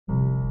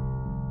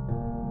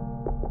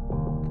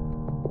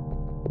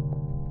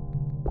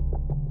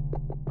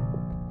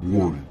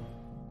Warning.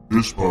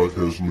 This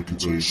podcast may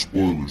contain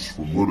spoilers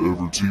from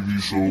whatever TV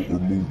show or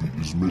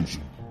movie is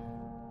mentioned.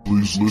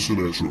 Please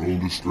listen at your own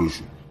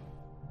discretion.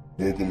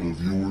 Welcome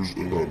to Viewers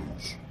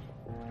Anonymous.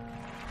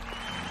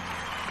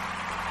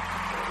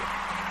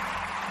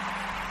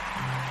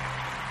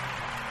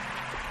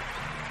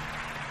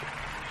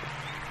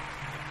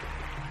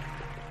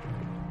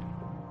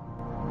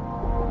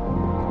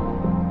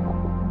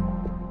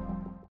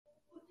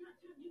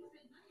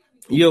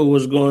 Yo,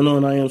 what's going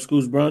on? I am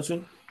Scoots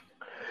Bronson.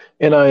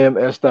 And I am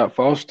S.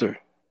 Foster.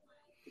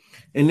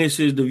 And this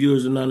is the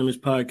Viewers Anonymous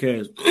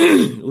podcast.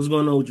 What's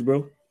going on with you,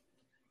 bro?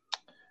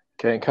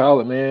 Can't call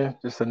it, man.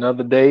 Just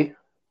another day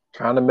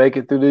trying to make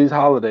it through these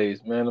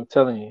holidays, man. I'm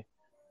telling you.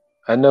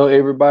 I know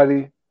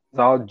everybody is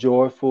all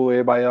joyful,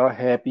 everybody all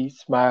happy,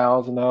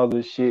 smiles and all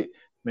this shit.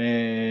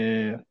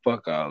 Man,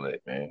 fuck all that,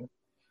 man.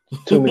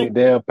 Too many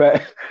damn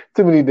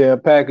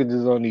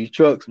packages on these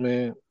trucks,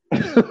 man.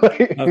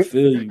 I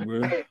feel you,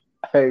 bro.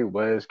 Hey,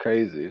 well, it's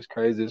crazy. It's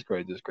crazy.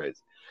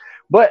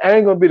 But I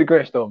ain't gonna be the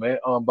Grinch though, man.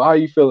 But how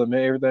you feeling,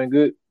 man? Everything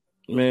good?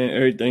 Man,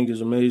 everything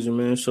is amazing,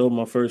 man. Sold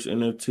my first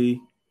NFT.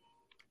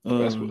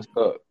 That's what's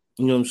up.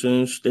 You know what I'm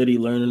saying? Steady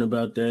learning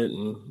about that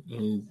and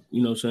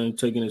you know what I'm saying,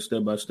 taking it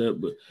step by step.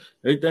 But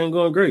everything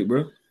going great,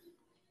 bro.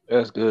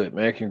 That's good,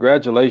 man.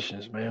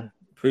 Congratulations, man.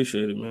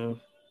 Appreciate it,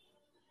 man.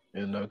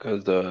 You know,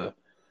 because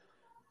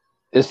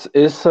it's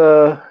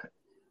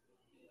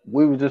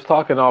we were just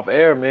talking off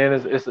air, man.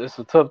 It's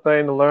a tough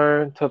thing to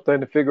learn, tough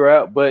thing to figure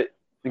out, but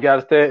you got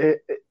to stay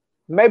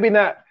maybe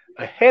not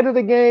ahead of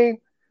the game.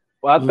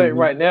 Well, I think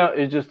right now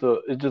it's just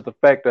a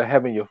fact of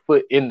having your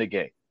foot in the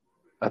game.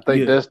 I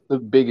think that's the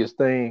biggest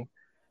thing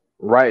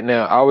right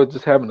now. I was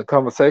just having a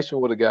conversation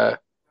with a guy.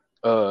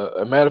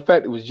 A matter of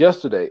fact, it was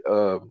yesterday.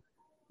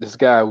 This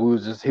guy he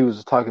was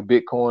just talking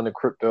Bitcoin and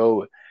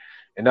crypto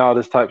and all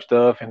this type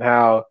stuff, and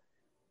how,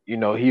 you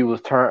know, he was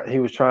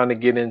trying to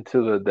get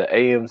into the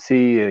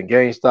AMC and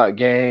GameStop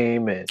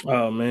game, and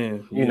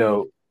you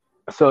know,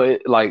 so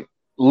it, like,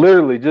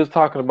 literally just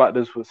talking about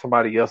this with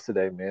somebody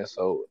yesterday, man.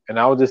 So, and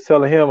I was just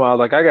telling him, I was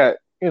like,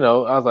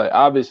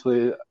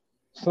 obviously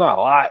it's not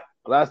a lot,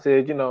 but I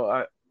said, you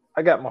know,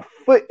 I got my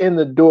foot in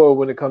the door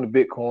when it comes to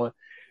Bitcoin.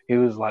 He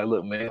was like,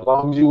 look, man, as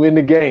long as you in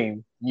the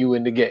game, you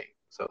in the game.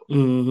 So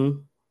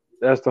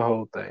that's the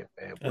whole thing,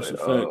 man. That's a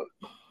fact.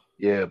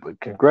 Yeah, but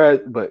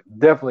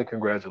definitely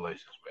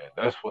congratulations, man.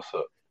 That's what's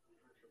up.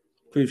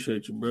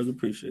 Appreciate you, brother.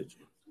 Appreciate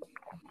you.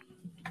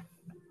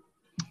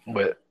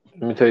 But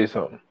let me tell you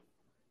something.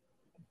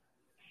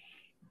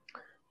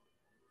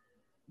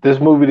 This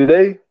movie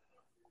today,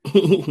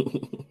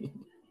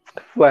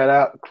 flat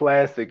out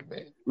classic,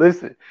 man.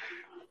 Listen,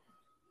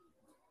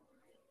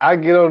 I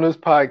get on this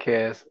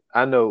podcast.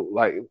 I know,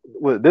 like,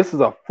 this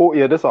is our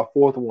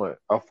fourth one,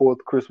 our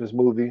fourth Christmas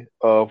movie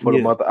for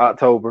the month of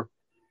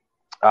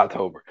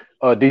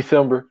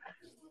December.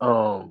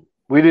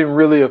 We didn't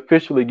really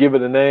officially give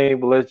it a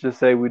name, but let's just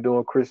say we're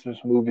doing Christmas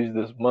movies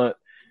this month.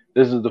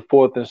 This is the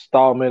fourth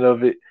installment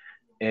of it,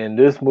 and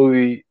this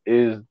movie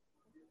is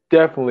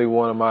definitely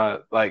one of my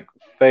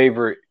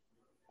favorite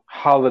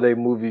holiday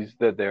movies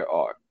that there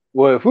are.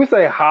 Well, if we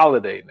say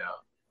holiday now,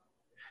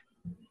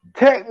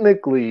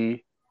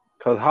 technically,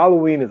 because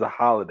Halloween is a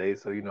holiday,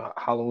 so you know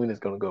Halloween is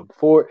going to go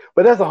before it,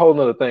 but that's a whole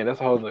nother thing.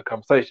 That's a whole nother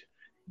conversation.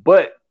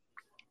 But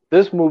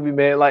this movie,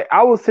 man, like,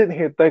 I was sitting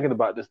here thinking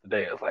about this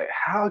today. I was like,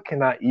 how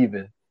can I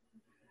even?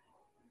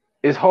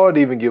 It's hard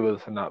to even give it a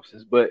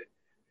synopsis, but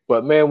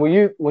man, when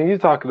you're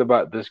talking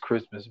about this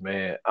Christmas,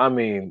 man, I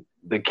mean,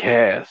 the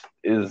cast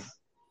is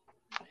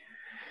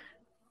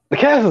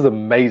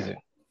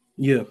amazing.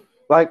 Yeah,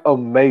 like,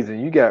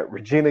 amazing. You got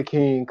Regina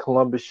King,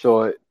 Columbus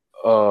Short,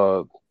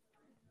 Delroy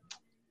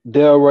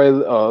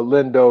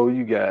Lindo.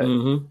 You got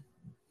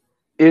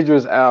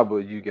Idris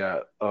Elba. You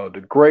got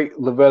the great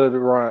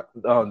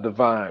Lavetta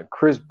Devine,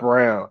 Chris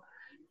Brown,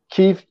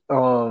 Keith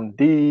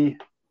D.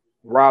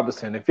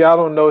 Robinson. If y'all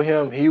don't know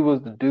him, he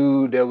was the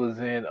dude that was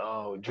in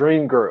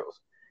Dreamgirls.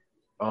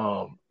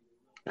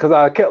 Because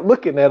I kept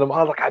looking at him,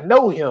 I was like, I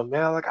know him,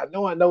 man. Like, I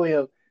know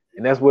him.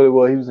 And that's what it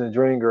was. He was in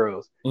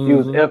Dreamgirls. He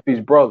was Effie's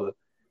brother.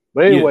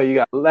 But anyway, you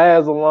got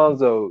Laz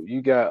Alonso.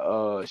 You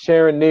got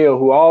Sharon Neal,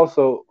 who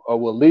also,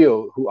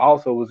 Leo, who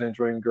also was in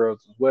Dreamgirls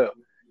as well.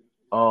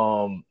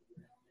 Lauren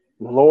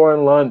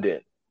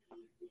London,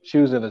 she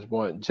was in this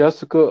one.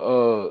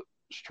 Jessica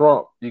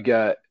Strump. You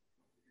got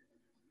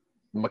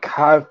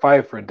Mekhi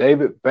Phifer,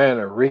 David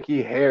Banner,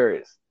 Ricky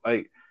Harris.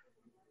 Like,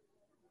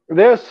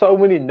 there's so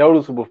many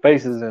noticeable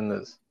faces in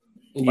this.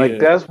 Like,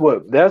 that's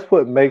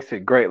what makes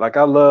it great. Like,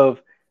 I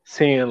love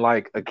seeing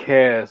like a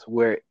cast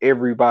where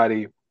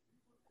everybody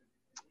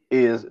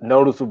is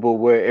noticeable,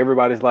 where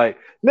everybody's like,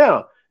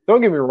 now,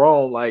 don't get me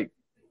wrong, like,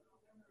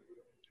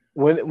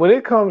 when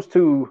it comes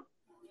to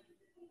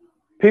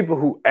people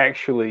who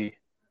actually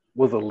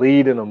was a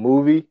lead in a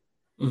movie,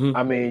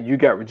 I mean, you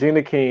got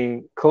Regina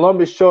King.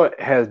 Columbus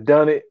Short has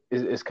done it.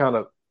 It's kind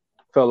of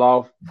fell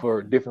off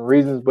for different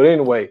reasons. But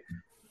anyway,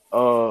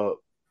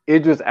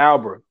 Idris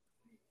Elba.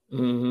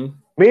 Me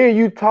and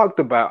you talked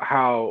about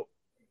how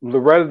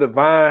Loretta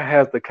Devine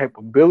has the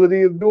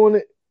capability of doing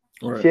it.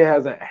 Right. She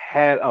hasn't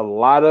had a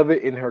lot of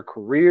it in her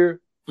career,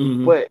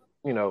 Mhm. but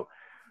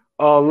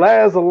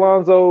Laz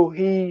Alonso,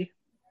 he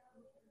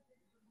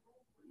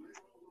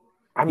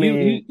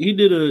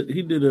did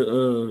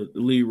a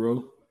lead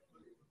role.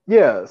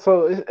 Yeah,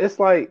 so it's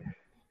like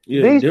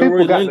Yeah, these people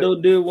Delroy got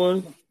Lindo did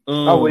one.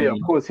 oh yeah,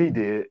 of course he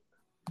did.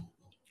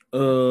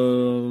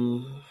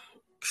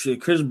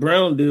 Chris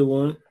Brown did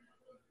one.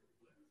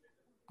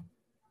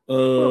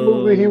 What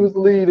movie he was the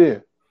lead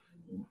in?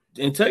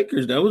 In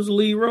Takers, that was the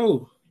lead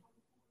role.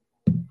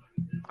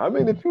 I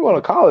mean, if you want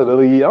to call it a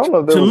lead, I don't know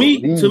if there was a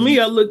lead. To me,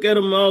 I look at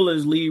them all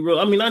as lead role.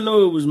 I mean, I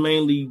know it was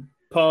mainly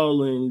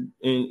Paul and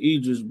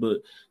Idris, but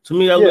to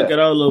me, I look at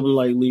all of them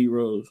like lead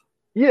roles.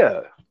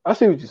 Yeah, I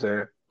see what you're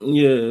saying.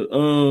 Yeah.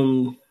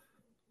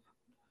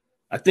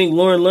 I think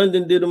Lauren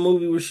London did a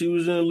movie where she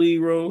was in a lead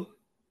role.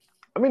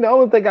 I mean, the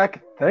only thing I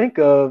could think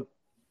of,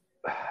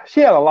 she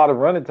had a lot of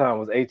running time,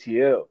 was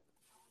ATL.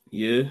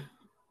 Yeah.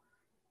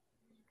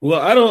 Well,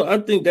 I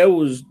think that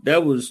was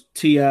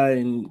T.I.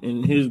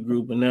 and his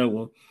group in that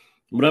one.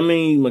 But I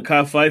mean,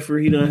 Mekhi Phifer,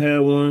 he done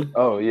had one.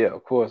 Oh yeah,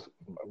 of course.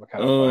 You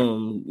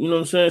know what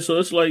I'm saying? So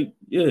it's like,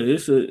 yeah,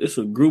 it's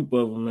a group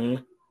of them,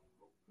 man.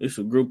 It's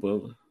a group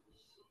of them.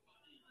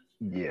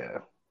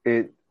 Yeah,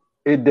 it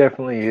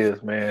definitely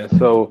is, man.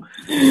 So,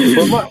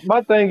 but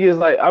my thing is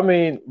like, I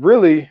mean,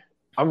 really,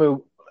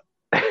 the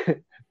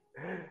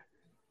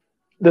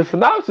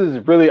synopsis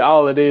is really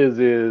all it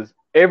is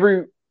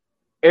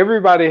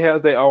everybody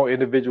has their own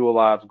individual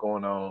lives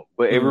going on,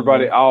 but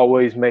everybody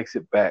always makes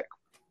it back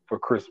for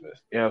Christmas.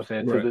 You know what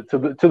I'm saying?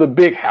 Right. To the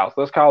big house.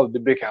 Let's call it the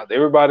big house.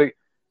 Everybody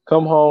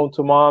come home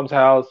to mom's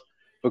house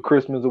for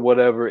Christmas or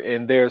whatever,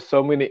 and there's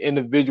so many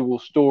individual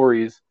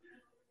stories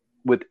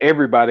with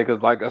everybody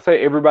because, like I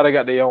say, everybody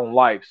got their own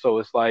life. So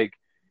it's like,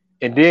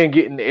 and then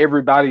getting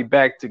everybody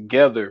back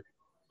together.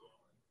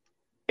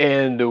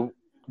 And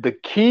the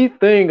key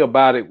thing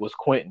about it was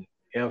Quentin,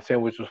 you know what I'm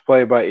saying, which was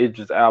played by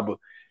Idris Elba.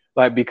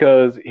 Like,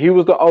 because he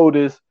was the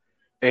oldest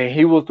and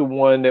he was the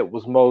one that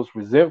was most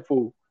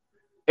resentful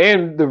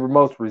and the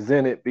most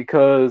resented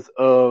because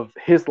of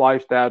his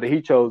lifestyle that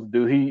he chose to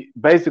do. He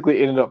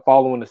basically ended up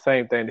following the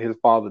same thing that his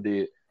father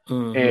did.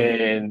 Mm-hmm.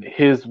 And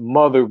his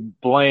mother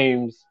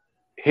blames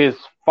his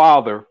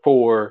father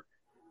for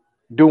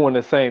doing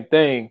the same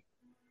thing.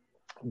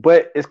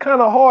 But it's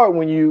kind of hard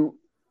when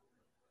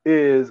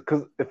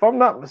because if I'm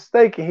not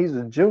mistaken, he's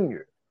a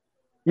junior.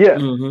 Yeah,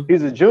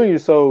 he's a junior.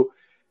 So,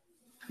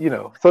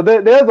 so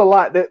there's a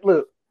lot that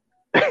look.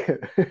 I'm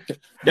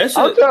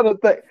trying to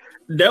think.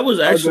 That was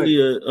actually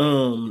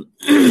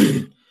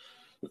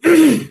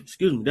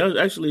excuse me. That was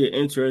actually an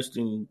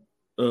interesting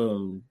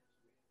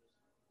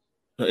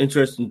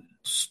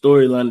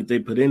storyline that they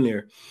put in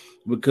there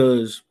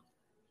because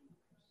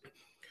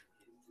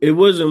it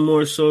wasn't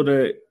more so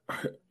that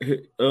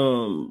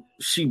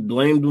she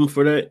blamed him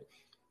for that.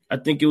 I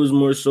think it was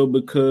more so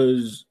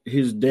because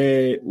his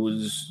dad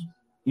was,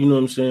 you know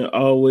what I'm saying,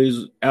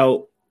 always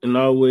out and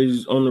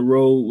always on the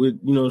road with,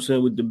 you know what I'm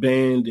saying, with the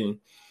band. And,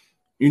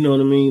 you know what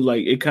I mean?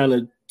 Like, it kind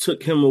of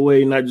took him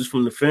away, not just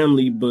from the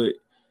family, but,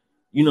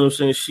 you know what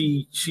I'm saying,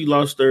 she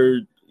lost her,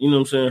 you know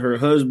what I'm saying, her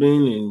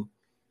husband. And,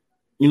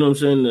 you know what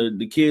I'm saying,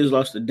 the kids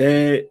lost the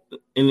dad.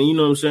 And, you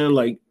know what I'm saying,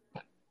 like,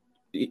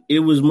 it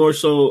was more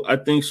so, I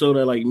think so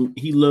that, like,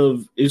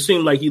 it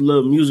seemed like he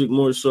loved music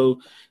more so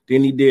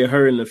than he did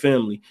her and the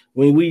family.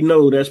 When we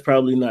know that's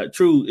probably not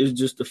true, it's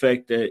just the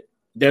fact that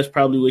that's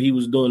probably what he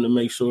was doing to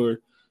make sure,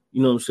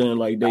 you know what I'm saying,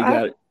 like they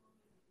got,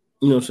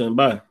 you know what I'm saying,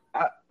 by.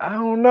 I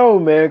don't know,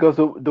 man, because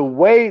the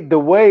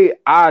way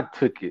I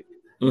took it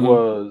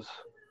was,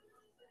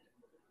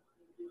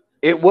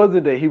 it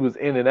wasn't that he was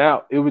in and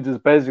out. It was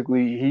just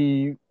basically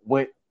he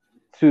went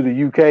to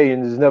the UK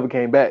and just never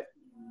came back.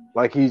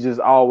 Like he just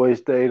always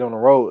stayed on the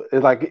road.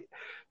 It's like,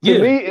 to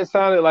me, it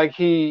sounded like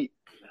I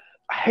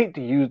hate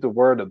to use the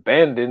word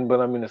abandoned,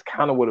 but I mean, it's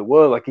kind of what it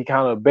was. Like he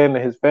kind of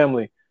abandoned his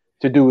family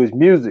to do his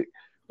music.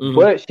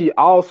 But she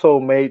also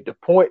made the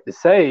point to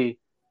say,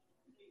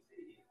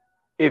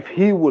 if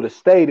he would have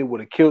stayed, it would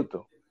have killed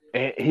him.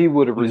 And he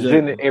would have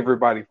resented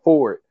everybody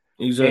for it.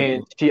 Exactly.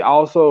 And she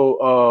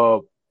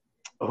also,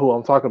 who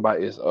I'm talking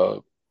about is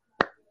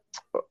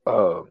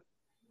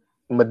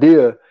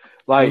Madea.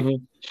 Like,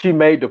 she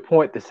made the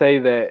point to say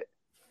that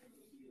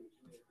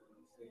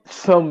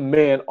some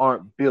men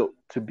aren't built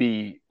to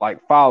be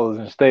like fathers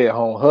and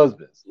stay-at-home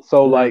husbands.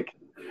 So, like,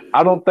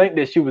 I don't think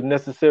that she was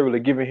necessarily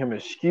giving him an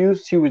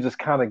excuse. She was just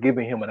kind of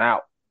giving him an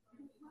out.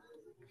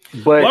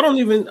 But I don't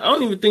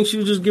even think she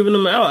was just giving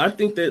him out. I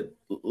think that,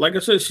 like I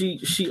said,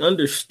 she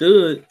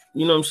understood,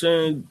 you know what I'm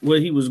saying, what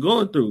he was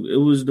going through. It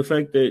was the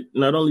fact that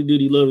not only did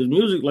he love his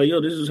music, like,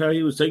 yo, this is how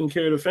he was taking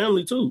care of the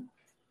family too.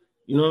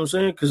 You know what I'm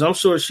saying? Because I'm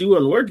sure she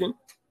wasn't working.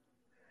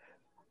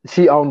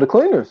 She owned the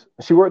cleaners.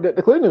 She worked at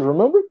the cleaners,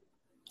 remember?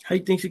 How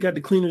you think she got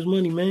the cleaners'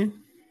 money, man?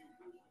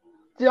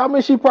 Yeah, I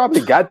mean, she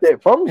probably got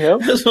that from him.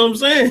 That's what I'm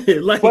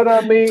saying. Like, but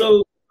I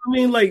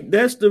mean, like,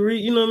 that's the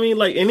you know what I mean?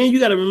 Like, and then you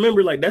got to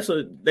remember, like,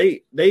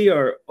 they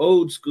are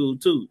old school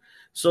too.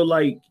 So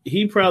like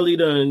he probably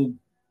done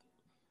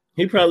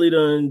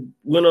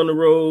went on the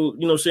road,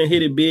 you know what I'm saying,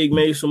 hit it big,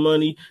 made some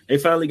money. They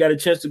finally got a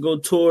chance to go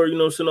tour, you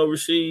know what I'm saying,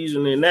 overseas.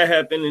 And then that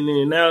happened. And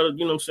then now, you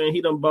know what I'm saying,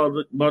 he done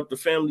bought the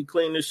family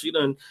cleaners. She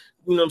done,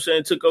 you know what I'm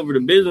saying, took over the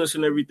business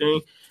and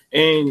everything.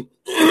 And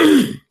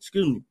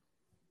excuse me.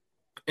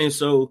 And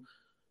so,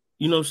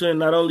 you know what I'm saying,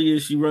 not only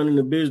is she running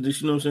the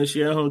business, you know what I'm saying,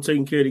 she at home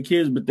taking care of the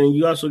kids, but then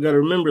you also got to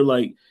remember,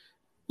 like,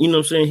 you know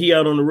what I'm saying, he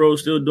out on the road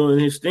still doing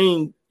his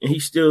thing, and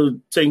he's still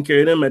taking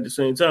care of them at the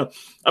same time.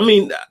 I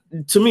mean,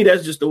 to me,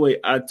 that's just the way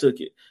I took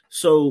it.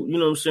 So, you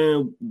know what I'm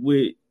saying,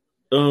 with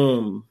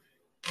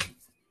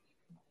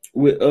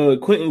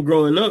Quentin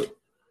growing up,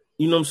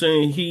 you know what I'm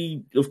saying,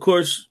 he, of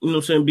course, you know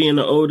what I'm saying, being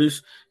the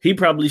oldest, he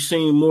probably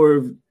seen more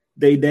of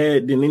their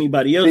dad than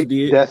anybody else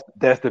did.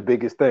 That's the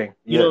biggest thing.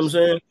 You know what I'm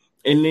saying?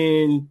 And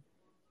then,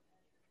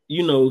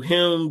 you know,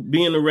 him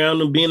being around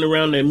them, being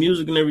around that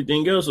music and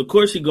everything else, of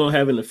course he's going to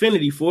have an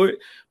affinity for it.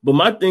 But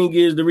my thing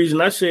is, the reason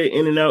I said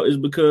in and out is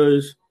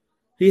because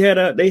they had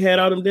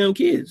all them damn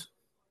kids.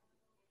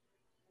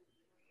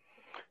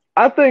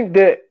 I think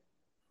that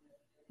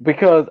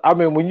because, I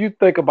mean, when you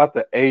think about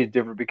the age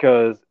difference,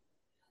 because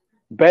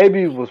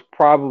Baby was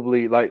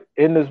probably, like,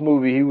 in this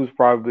movie, he was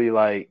probably,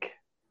 like,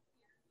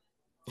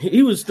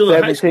 he was still 17,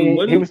 in high school,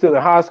 wasn't he? He was still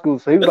in high school,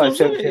 so he was like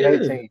 17,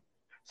 18.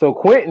 So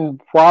Quentin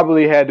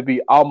probably had to be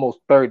almost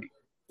 30.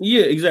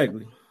 Yeah,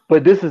 exactly.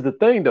 But this is the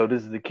thing, though.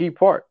 This is the key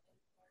part.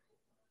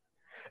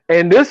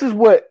 And this is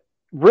what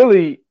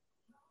really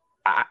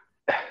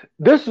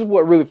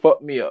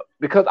fucked me up.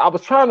 Because I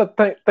was trying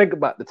to think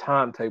about the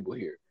timetable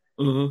here.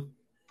 Mm-hmm.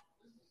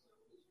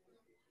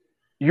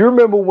 You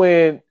remember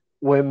when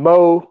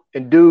Mo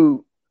and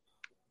Dude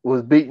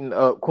was beating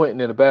up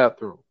Quentin in the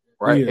bathroom,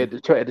 right? Yeah. At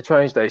the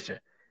train station.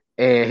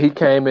 And he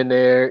came in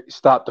there,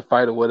 stopped the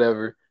fight or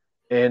whatever.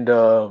 And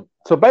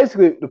so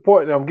basically, the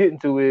point that I'm getting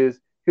to is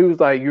he was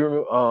like,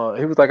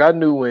 I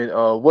knew when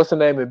what's the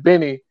name of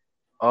Benny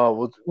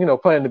was, you know,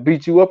 planning to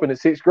beat you up in the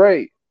 6th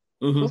grade.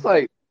 Mm-hmm. It was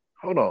like,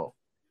 hold on.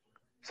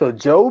 So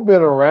Joe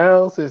been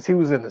around since he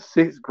was in the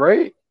 6th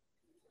grade.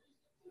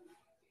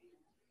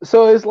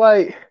 So it's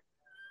like,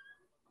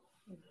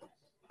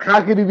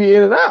 how could he be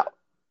in and out?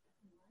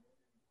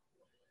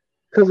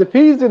 Because if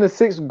he's in the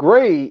 6th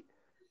grade,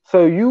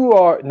 so you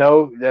are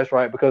that's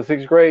right, because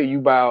 6th grade you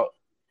about.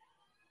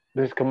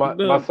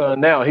 My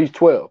son now, he's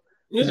 12.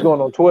 Yeah. He's going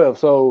on 12.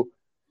 So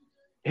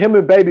him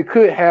and Baby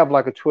could have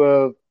like a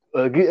 12,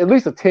 at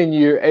least a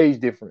 10-year age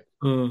difference.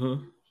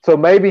 Mm-hmm. So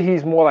maybe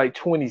he's more like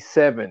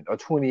 27 or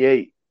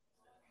 28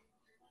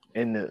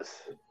 in this.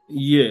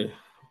 Yeah,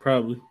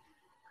 probably.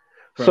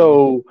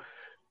 So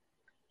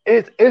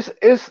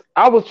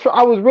I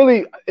was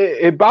really,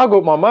 it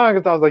boggled my mind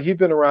because I was like, he's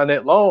been around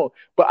that long.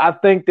 But I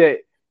think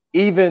that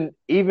even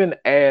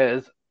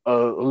as a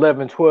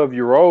 11,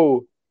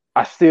 12-year-old,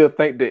 I still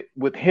think that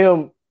with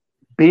him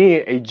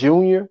being a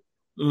junior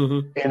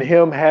mm-hmm. and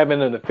him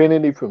having an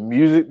affinity for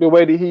music the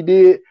way that he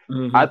did,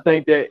 mm-hmm. I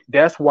think that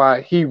that's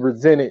why he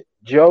resented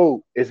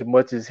Joe as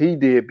much as he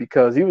did,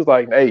 because he was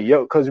like, hey,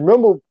 yo, because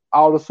remember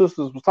all the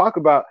sisters was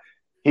talking about,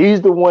 he's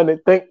the one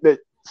that think that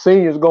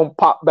Senior's going to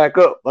pop back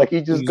up. Like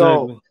he just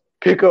going to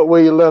pick up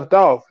where you left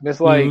off. And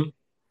it's like,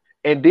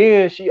 and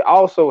then she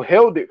also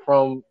held it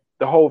from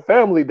the whole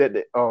family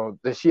that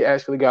she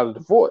actually got a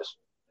divorce.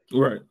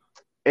 Right.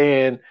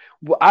 And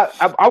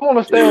I want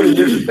to stay on the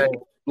music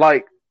thing.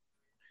 Like,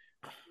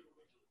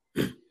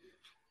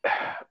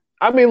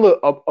 I mean,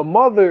 look, a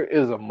mother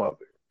is a mother.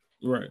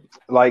 Right.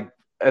 Like,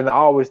 and I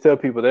always tell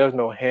people there's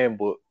no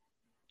handbook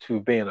to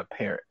being a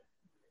parent.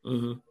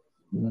 Mm-hmm.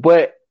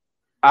 But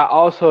I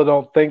also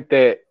don't think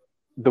that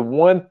the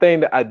one thing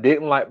that I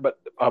didn't like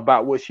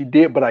about what she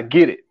did, but I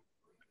get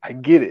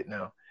it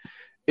now,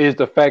 is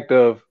the fact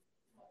of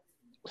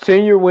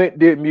Senior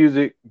did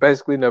music,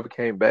 basically never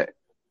came back.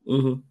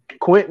 Mm-hmm.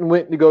 Quentin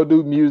went to go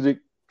do music.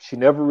 She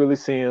never really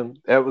seen him.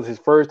 That was his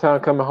first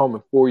time coming home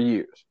in 4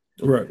 years.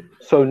 Right.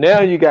 So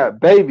now you got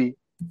Baby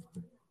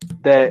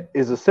that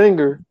is a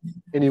singer,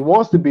 and he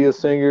wants to be a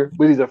singer,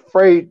 but he's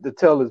afraid to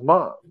tell his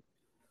mom.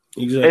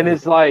 Exactly. And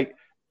it's like,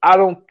 I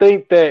don't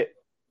think that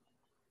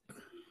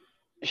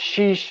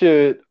she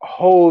should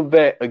hold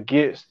that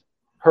against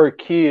her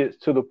kids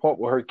to the point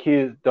where her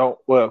kids don't.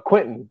 Well,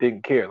 Quentin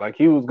didn't care. Like,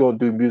 he was going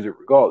to do music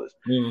regardless.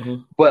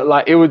 Mm-hmm. But,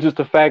 like, it was just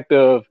the fact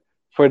of,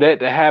 for that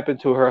to happen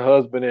to her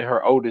husband and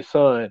her oldest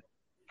son,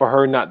 for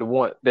her not to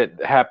want that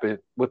to happen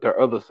with her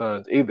other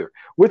sons either,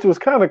 which was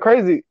kind of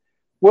crazy.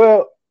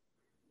 Well,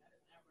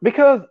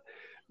 because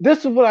this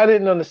is what I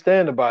didn't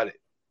understand about it,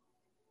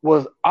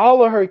 was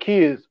all of her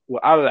kids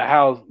were out of the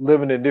house,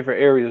 living in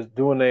different areas,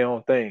 doing their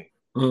own thing.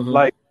 Mm-hmm.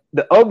 Like,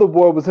 the other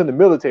boy was in the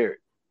military.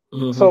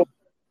 Mm-hmm. So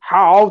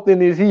how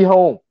often is he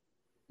home?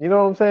 You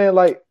know what I'm saying?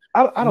 Like,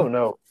 I don't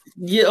know.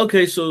 Yeah,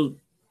 okay, so,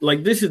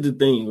 like, this is the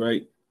thing,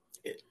 right?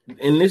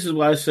 And this is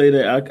why I say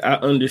that I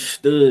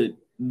understood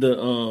the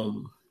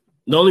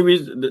only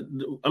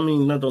reason, I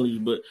mean, not the only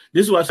reason, but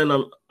this is why I said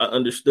I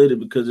understood it,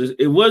 because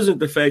it wasn't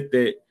the fact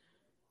that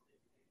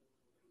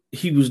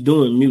he was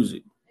doing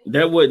music.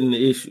 That wasn't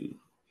the issue.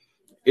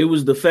 it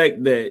was the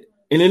fact that,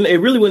 and then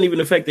it really wasn't even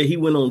the fact that he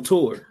went on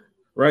tour,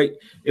 right?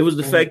 It was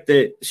the fact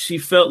that she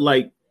felt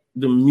like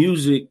the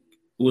music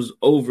was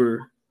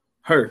over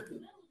her.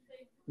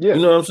 Yeah.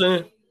 You know what I'm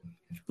saying?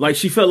 Like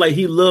she felt like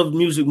he loved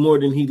music more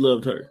than he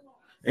loved her.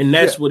 And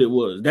that's what it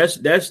was.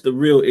 That's the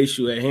real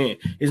issue at hand.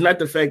 It's not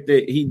the fact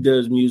that he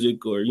does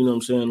music or, you know what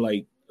I'm saying,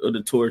 like or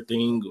the tour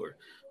thing or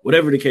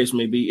whatever the case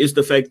may be. It's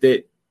the fact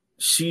that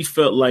she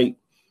felt like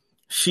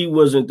she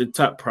wasn't the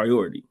top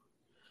priority.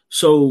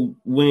 So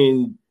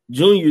when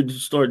Junior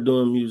started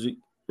doing music,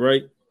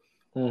 right?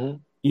 Mm-hmm.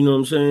 You know what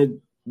I'm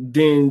saying?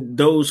 Then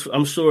those,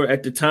 I'm sure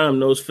at the time,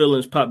 those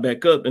feelings pop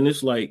back up. And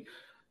it's like,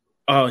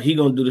 oh, he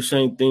going to do the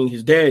same thing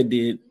his dad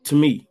did to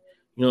me.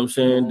 You know what I'm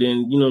saying?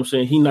 Then, you know what I'm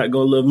saying? He not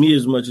going to love me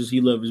as much as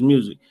he loved his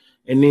music.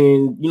 And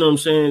then, you know what I'm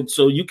saying?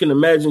 So you can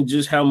imagine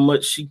just how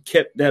much she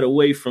kept that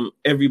away from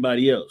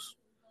everybody else.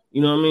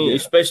 You know what I mean? Yeah.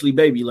 Especially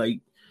Baby, like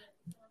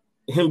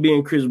him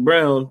being Chris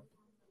Brown,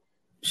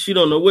 she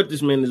don't know what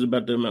this man is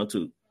about to amount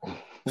to.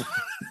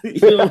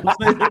 You know what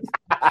I'm saying?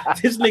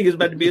 This nigga's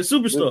about to be a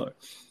superstar.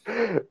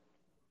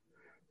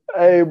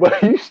 Hey,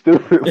 but you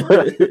stupid.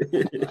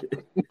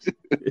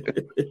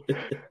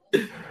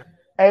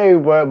 Hey,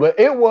 but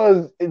that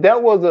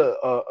was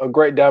a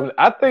great dominant.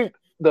 I think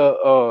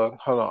hold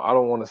on, I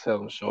don't want to sell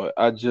them short.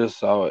 I just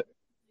saw it.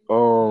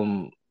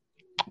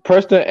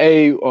 Preston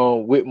A.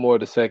 Whitmore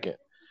II.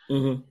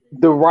 Mm-hmm.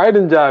 The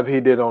writing job he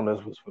did on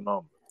this was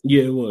phenomenal.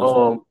 Yeah, it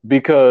was.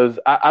 Because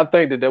I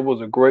think that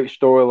was a great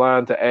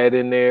storyline to add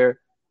in there.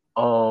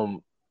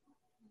 And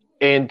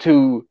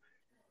to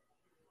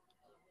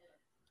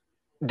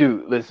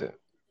dude, listen.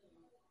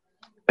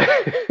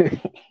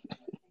 It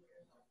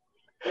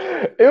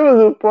was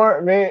a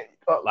part, man.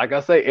 Like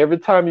I say, every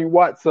time you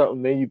watch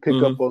something, man, you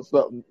pick up on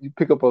something. You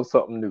pick up on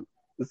something new.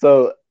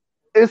 So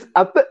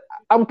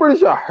I'm pretty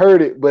sure I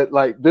heard it, but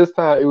like this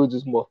time, it was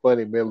just more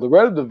funny, man.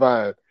 Loretta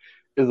Devine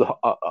is a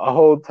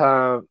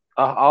all-time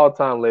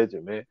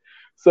legend, man.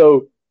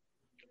 So,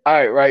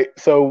 all right.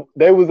 So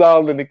they was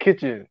all in the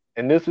kitchen,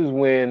 and this is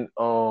when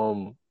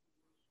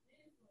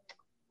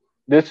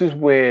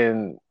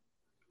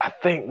I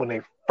think when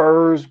they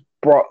first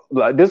brought,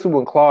 like, this is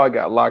when Claude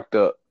got locked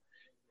up,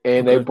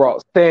 and they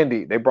brought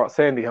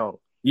Sandy home.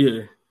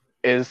 Yeah.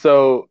 And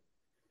so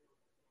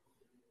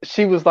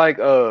she was like,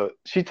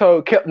 she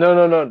told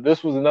no,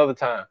 this was another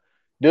time.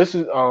 This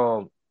is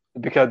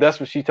because that's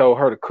what she told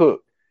her to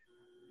cook.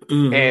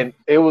 Mm-hmm. And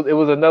it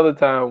was another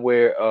time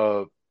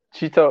where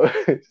she told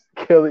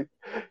Kelly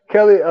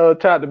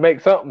tried to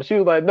make something. She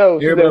was like, no.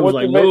 Everybody was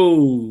like,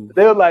 no.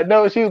 They were like,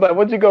 no. She was like,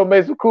 why don't you go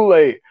make some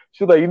Kool-Aid?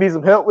 She was like, you need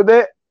some help with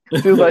that?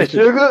 She was like,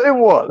 sugar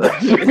and water.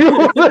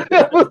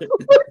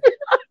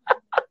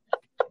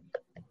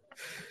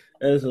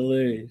 That's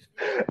hilarious.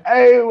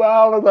 Hey, well,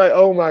 I was like,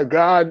 oh my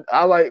God.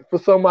 I like, for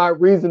some odd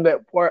reason,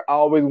 that part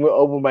always went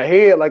over my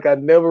head. Like I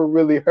never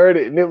really heard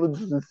it. And it was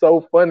just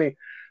so funny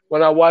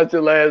when I watched it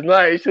last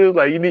night. She was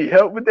like, you need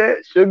help with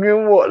that? Sugar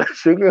and water.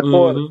 Sugar and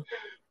water.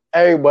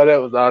 Hey, but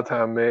that was our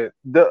time, man.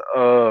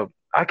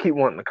 I keep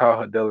wanting to call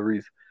her Della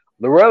Reese.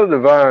 Loretta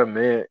Devine,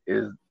 man,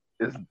 is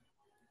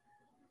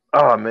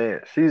oh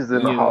man, she's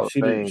in the Hall of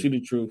Fame. She the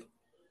truth.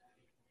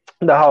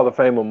 The Hall of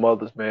Fame of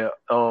mothers, man.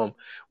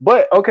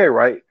 But okay,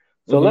 right.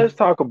 So let's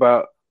talk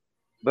about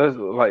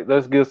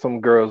let's give some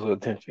girls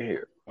attention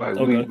here. Like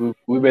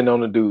we've been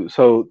on the dude.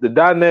 So the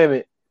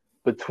dynamic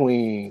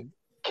between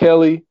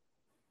Kelly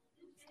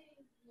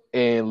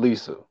and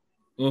Lisa.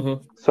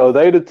 Mm-hmm. So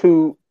they the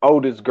two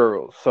oldest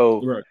girls.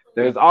 So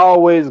there's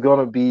always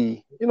gonna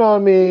be, you know what I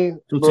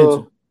mean? Some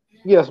tension.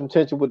 Yeah, some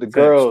tension with the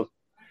girls.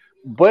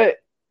 But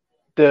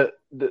the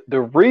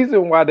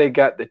reason why they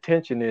got the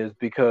tension is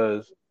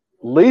because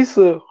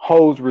Lisa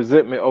holds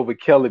resentment over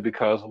Kelly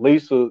because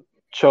Lisa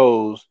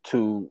chose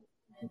two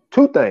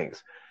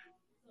things.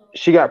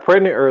 She got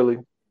pregnant early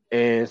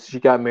and she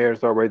got married and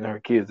started raising her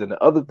kids. And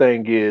the other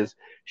thing is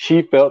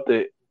she felt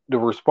that the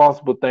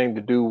responsible thing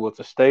to do was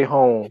to stay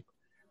home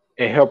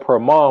and help her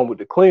mom with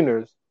the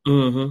cleaners.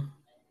 Mm-hmm.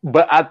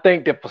 But I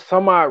think that for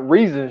some odd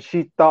reason,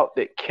 she thought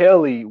that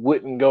Kelly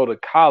wouldn't go to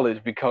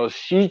college because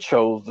she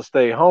chose to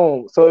stay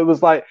home. So it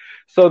was like,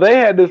 so they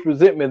had this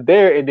resentment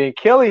there. And then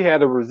Kelly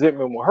had a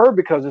resentment with her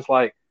because it's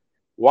like,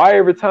 why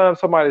every time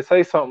somebody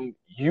say something,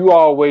 you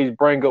always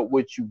bring up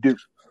what you do?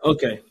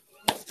 Okay.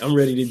 I'm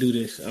ready to do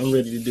this. All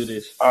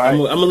right. I'm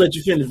going to let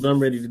you finish, but I'm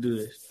ready to do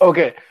this.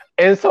 Okay.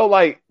 And so,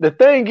 like, the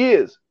thing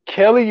is,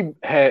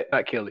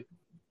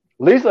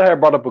 Lisa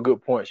had brought up a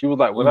good point. She was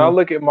like, when I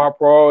look at my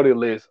priority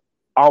list,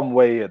 I'm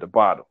way at the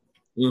bottom.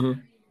 Mm-hmm.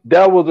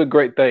 That was a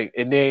great thing.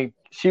 And then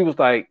she was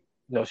like,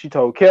 you know, she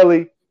told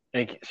Kelly,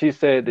 and she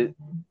said that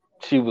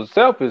she was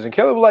selfish. And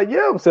Kelly was like,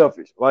 yeah, I'm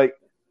selfish. Like,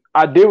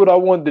 I did what I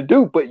wanted to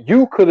do, but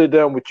you could have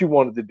done what you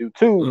wanted to do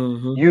too.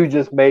 Mm-hmm. You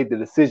just made the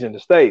decision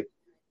to stay.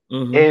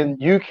 Mm-hmm. And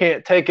you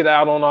can't take it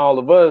out on all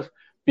of us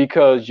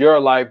because your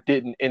life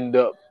didn't end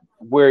up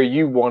where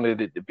you wanted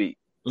it to be,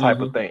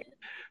 type of thing.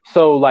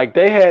 So, like,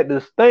 they had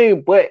this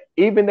thing, but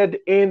even at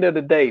the end of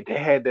the day, they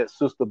had that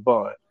sister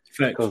bond.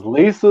 Because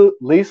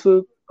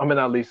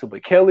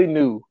Kelly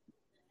knew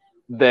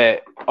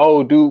that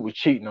old dude was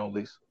cheating on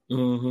Lisa.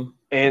 Mm-hmm.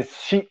 And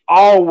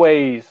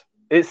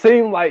it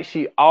seemed like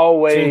she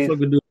always,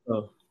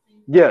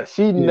 yeah,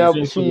 she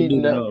never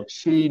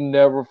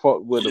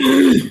fucked with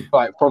him.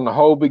 Like from the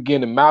whole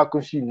beginning,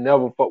 Malcolm, she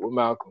never fucked with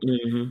Malcolm.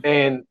 Mm-hmm.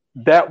 And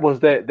that was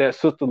that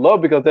sister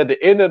love, because at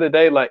the end of the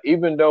day, like,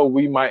 even though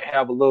we might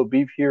have a little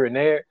beef here and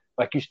there,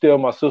 like, you still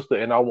my sister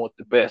and I want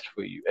the best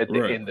for you at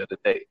the end of the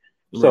day.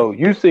 Right. So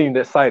you seem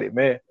excited,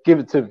 man. Give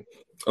it to me.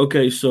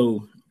 Okay,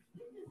 so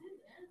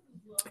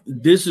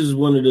this is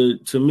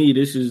to me,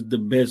 this is the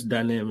best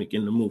dynamic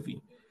in the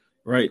movie,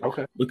 right?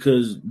 Okay.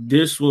 Because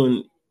this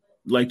one,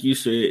 like you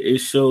said, it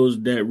shows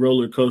that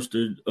roller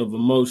coaster of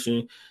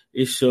emotion.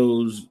 It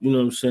shows, you know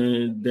what I'm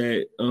saying,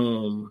 that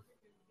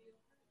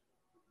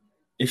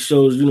it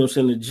shows, you know what I'm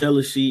saying, the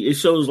jealousy. It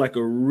shows like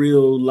a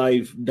real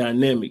life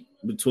dynamic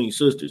between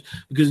sisters.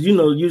 Because, you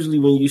know, usually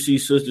when you see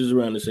sisters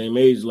around the same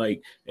age,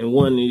 like, and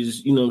one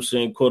is, you know what I'm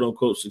saying, quote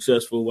unquote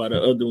successful, while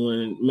the other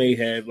one may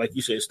have, like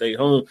you said, stay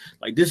home.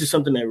 Like, this is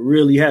something that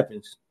really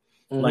happens.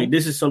 Mm-hmm. Like,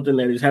 this is something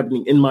that is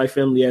happening in my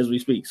family as we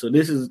speak. So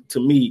this is, to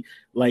me,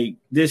 like,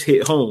 this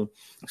hit home.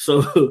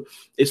 So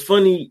it's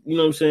funny, you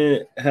know what I'm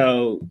saying,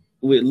 how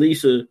with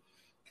Lisa,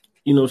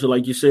 you know, so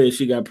like you said,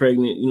 she got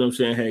pregnant, you know what I'm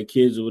saying, had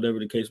kids or whatever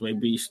the case may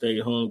be,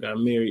 stayed home, got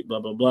married, blah,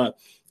 blah, blah.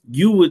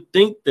 You would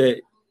think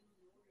that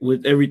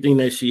with everything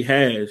that she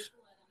has,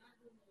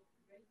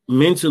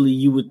 mentally,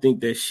 you would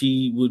think that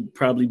she would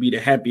probably be the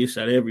happiest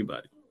out of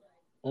everybody.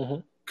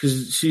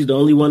 Because she's the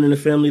only one in the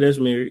family that's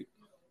married.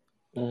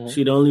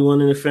 She's the only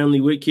one in the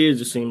family with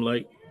kids, it seemed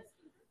like.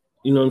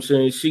 You know what I'm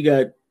saying? She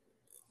got,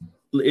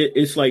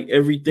 it's like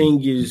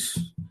everything is,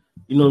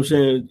 you know what I'm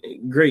saying,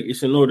 great.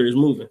 It's in order, it's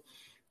moving.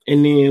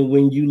 And then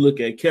when you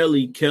look at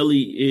Kelly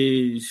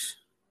is,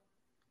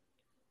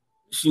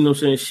 you know what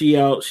I'm saying,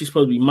 she's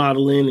supposed to be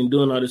modeling and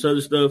doing all this other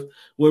stuff.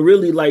 When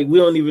really, like, we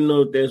don't even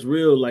know if that's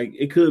real. Like,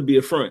 it could be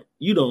a front.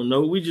 You don't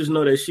know. We just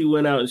know that she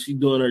went out and she's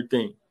doing her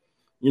thing.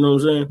 You know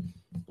what I'm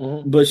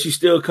saying? But she's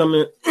still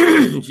coming,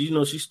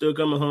 she's still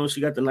coming home.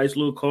 She got the nice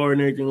little car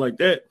and everything like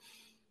that.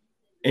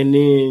 And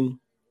then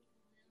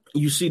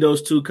you see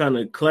those two kind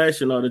of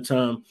clashing all the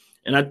time.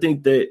 And I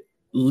think that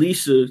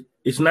Lisa,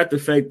 it's not the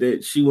fact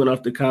that she went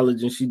off to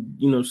college and she,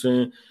 you know what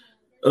I'm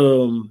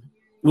saying,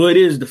 well, it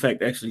is the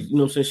fact, actually, you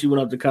know what I'm saying, she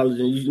went off to college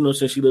and, you know what I'm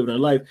saying, she lived her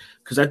life.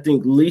 Because I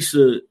think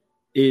Lisa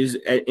is,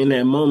 in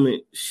that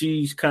moment,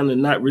 she's kind of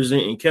not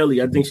resenting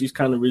Kelly. I think she's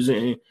kind of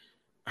resenting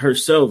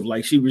herself.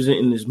 Like, she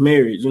resenting this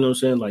marriage, you know what I'm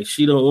saying? Like,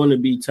 she don't want to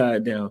be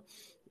tied down,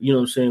 you know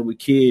what I'm saying, with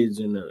kids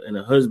and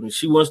a husband.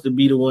 She wants to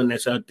be the one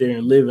that's out there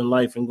and living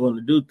life and going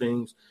to do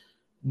things.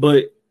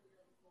 But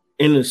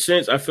in a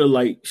sense, I feel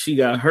like she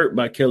got hurt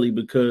by Kelly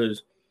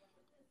because,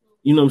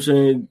 you know what I'm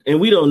saying? And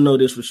we don't know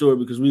this for sure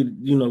because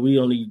we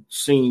only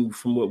seen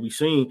from what we've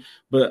seen.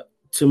 But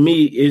to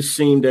me, it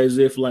seemed as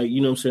if, like,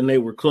 you know what I'm saying, they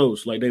were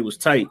close, like they was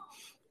tight.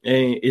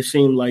 And it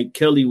seemed like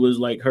Kelly was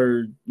like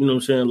her, you know what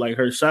I'm saying, like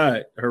her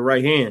side, her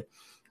right hand.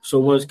 So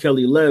once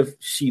Kelly left,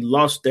 she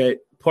lost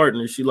that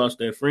partner, she lost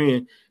that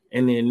friend.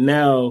 And then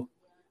now,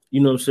 you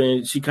know what I'm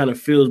saying, she kind of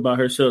feels by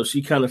herself.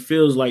 She kind of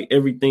feels like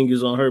everything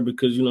is on her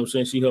because, you know what I'm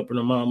saying, she helping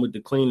her mom with the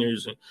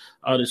cleaners and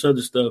all this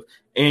other stuff.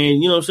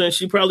 And, you know what I'm saying,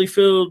 she probably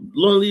feel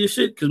lonely as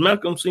shit because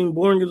Malcolm seemed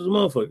boring as a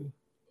motherfucker.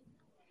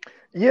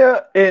 Yeah,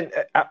 and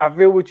I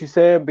feel what you're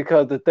saying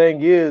because the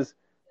thing is,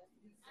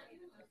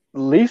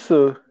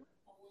 Lisa,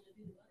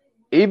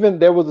 even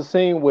there was a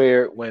scene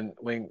where when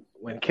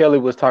Kelly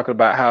was talking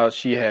about how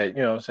she had,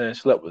 you know what I'm saying,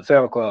 slept with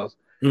Santa Claus.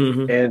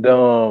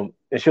 And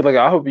she's like,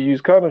 I hope you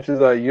use condoms. She's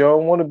like, you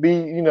don't want to be,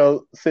 you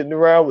know, sitting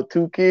around with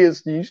two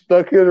kids. You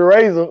stuck here to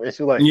raise them. And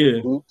she's like,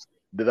 oops,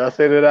 did I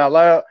say that out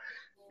loud?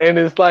 And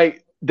it's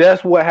like,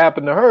 that's what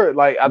happened to her.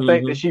 Like, I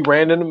think that she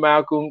ran into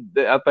Malcolm.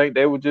 I think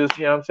they were just,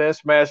 you know what I'm saying,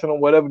 smashing or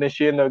whatever. Then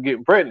she ended up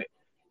getting pregnant.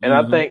 And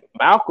I think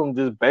Malcolm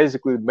just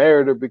basically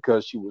married her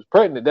because she was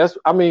pregnant.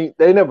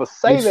 They never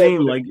say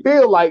that. But I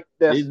feel like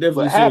that's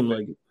what happened.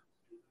 Like it.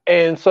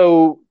 And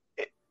so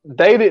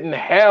they didn't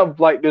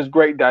have like this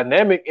great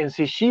dynamic. And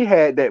see, she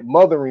had that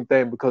mothering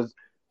thing because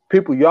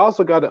people, you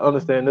also got to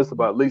understand this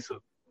about Lisa.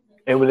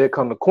 And when it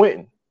comes to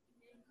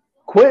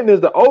Quentin is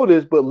the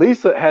oldest, but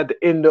Lisa had to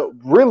end up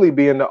really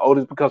being the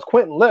oldest because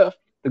Quentin left.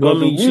 She's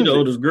the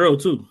oldest girl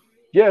too.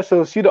 Yeah,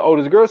 so she's the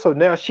oldest girl. So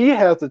now she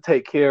has to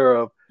take care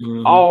of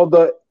all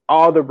the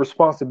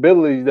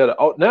responsibilities that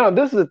are. Now,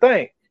 this is the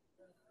thing.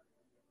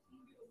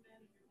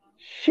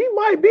 She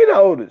might be the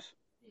oldest.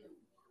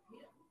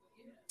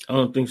 I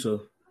don't think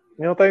so.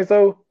 You don't think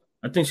so?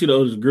 I think she's the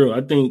oldest girl.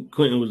 I think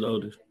Quentin was the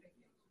oldest.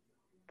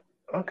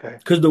 Okay.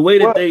 Because the way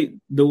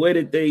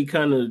that they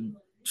kind of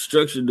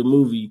structured the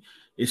movie,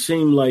 it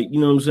seemed like, you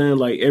know what I'm saying,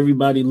 like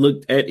everybody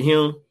looked at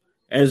him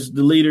as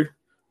the leader,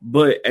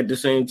 but at the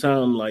same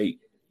time, like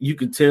you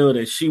could tell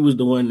that she was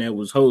the one that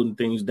was holding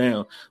things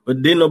down.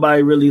 But then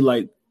nobody really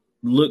like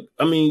look.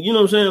 I mean, you know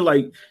what I'm saying?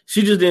 Like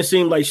she just didn't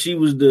seem like she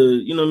was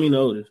the, you know what I mean, the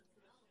oldest.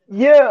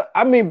 Yeah,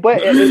 I mean,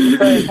 but at the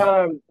same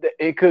time,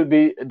 it could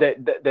be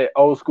that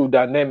old school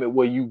dynamic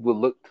where you would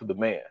look to the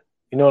man.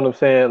 You know what I'm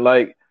saying?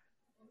 Like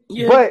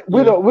Yeah, But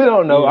we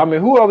don't know. Yeah. I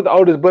mean, whoever the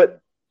oldest,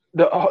 but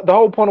the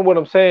whole point of what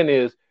I'm saying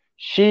is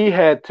she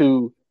had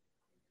to,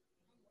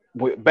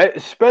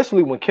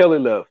 especially when Kelly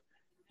left.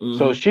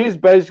 So she's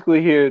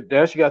basically here.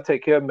 Now she got to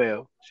take care of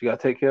Mel. She got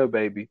to take care of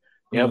baby.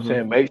 You know what I'm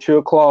saying? Make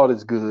sure Claude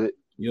is good.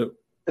 Yep.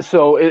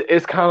 So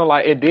it's kind of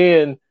like, and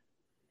then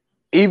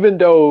even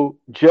though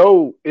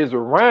Joe is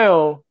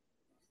around,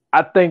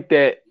 I think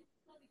that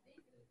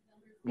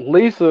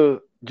Lisa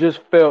just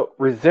felt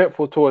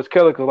resentful towards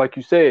Kelly because, like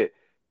you said,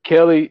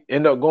 Kelly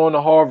ended up going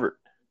to Harvard,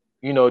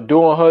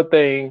 doing her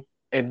thing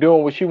and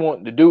doing what she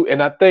wanted to do.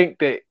 And I think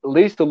that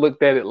Lisa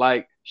looked at it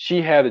like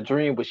she had a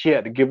dream, but she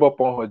had to give up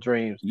on her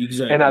dreams.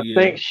 Exactly. And I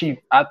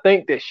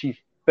think that she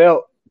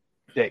felt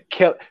that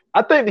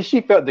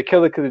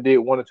Kelly could have did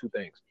one or two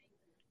things.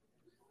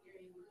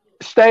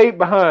 Stayed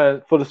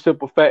behind for the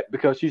simple fact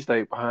because she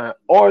stayed behind,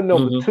 or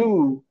number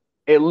two,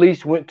 at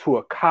least went to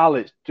a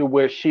college to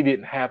where she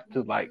didn't have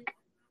to like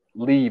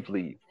leave.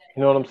 You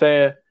know what I'm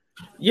saying?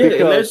 Yeah,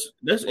 because,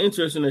 and that's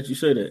interesting that you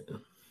say that.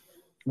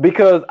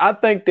 Because I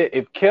think that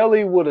if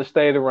Kelly would have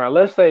stayed around,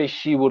 let's say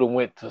she would have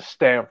went to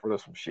Stanford or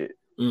some shit.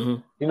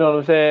 You know what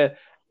I'm saying?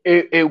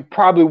 It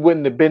probably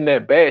wouldn't have been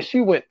that bad.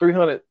 She went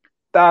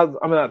 300,000.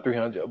 I mean, not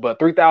 300, but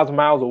 3,000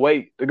 miles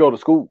away to go to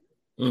school.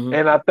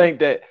 And I think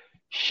that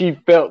she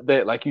felt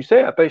that, like you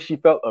said, I think she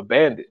felt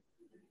abandoned.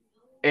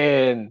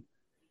 And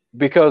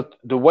because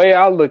the way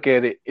I look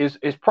at it is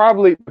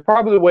probably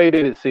the way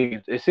that it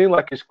seems. It seems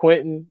like it's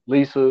Quentin,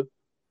 Lisa,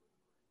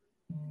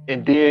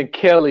 and then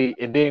Kelly,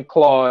 and then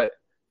Claude,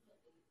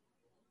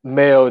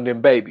 Mel, and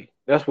then baby.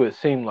 That's what it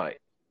seemed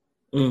like.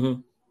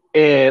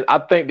 And I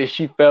think that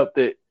she felt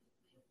that.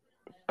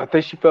 I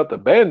think she felt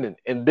abandoned,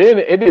 and then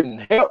it didn't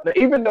help.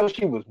 Even though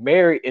she was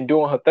married and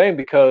doing her thing,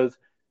 because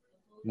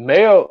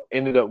Mel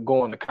ended up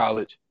going to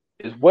college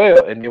as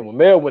well. And then when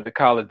Mel went to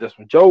college, that's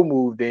when Joe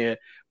moved in.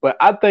 But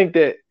I think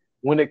that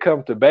when it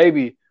comes to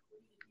baby,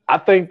 I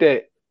think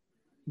that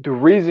the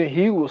reason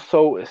he was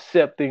so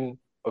accepting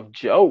of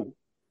Joe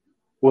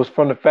was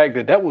from the fact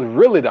that was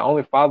really the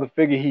only father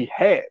figure he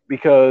had,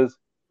 because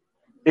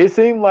it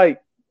seemed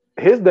like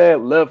his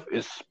dad left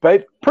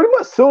pretty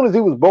much soon as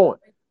he was born.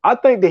 I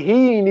think that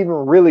he didn't even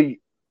really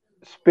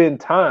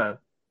spend time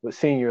with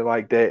Senior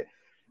like that,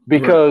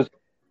 because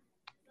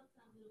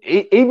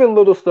even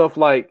little stuff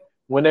like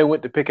when they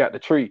went to pick out the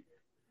tree,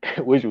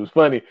 which was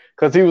funny,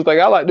 because he was like,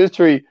 I like this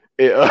tree.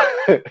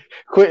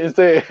 Quentin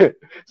said,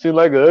 seemed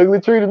like an ugly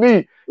tree to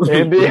me.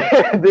 And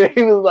then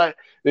he was like,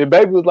 then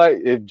baby was like,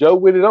 if Joe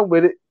with it, I'm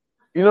with it.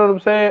 You know what I'm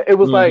saying? It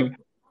was like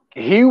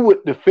he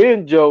would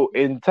defend Joe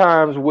in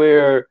times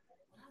where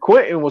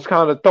Quentin was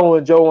kind of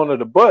throwing Joe under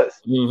the bus.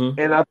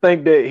 And I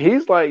think that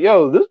he's like,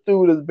 yo, this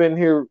dude has been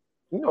here,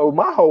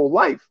 my whole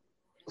life.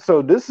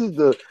 So this is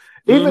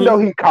even though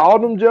he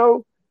called him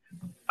Joe,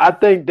 I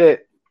think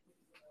that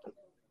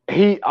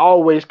he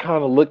always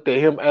kind of looked at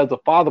him as a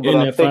father. But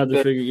I think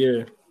that,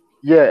 figure,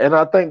 yeah, and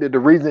I think that the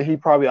reason he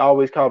probably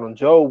always called him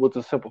Joe was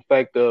the simple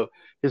fact of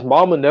his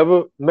mama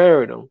never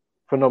married him,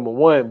 for number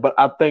one. But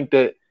I think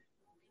that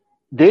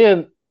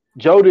then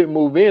Joe didn't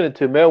move in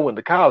until Mel went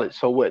to college.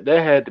 So what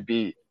that had to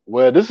be,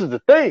 well, this is the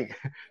thing.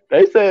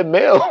 They said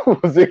Mel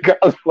was in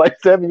college for like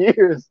 7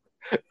 years.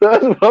 So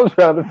that's what I'm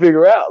trying to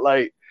figure out.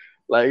 Like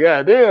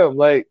goddamn,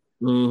 like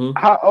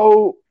how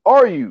old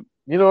are you?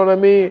 You know what I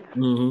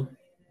mean?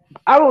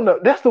 I don't know.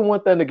 That's the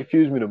one thing that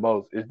confused me the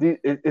most is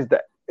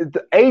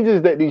the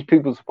ages that these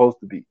people are supposed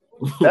to be.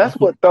 That's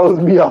what throws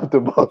me off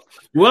the most.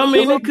 Well, I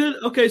mean, it could.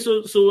 Okay,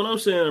 so what I'm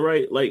saying,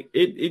 right? Like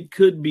it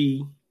could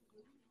be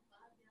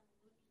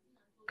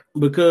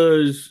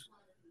because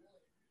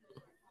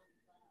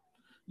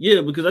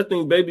I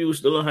think baby was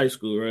still in high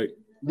school, right?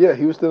 Yeah,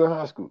 he was still in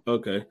high school.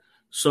 Okay,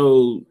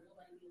 so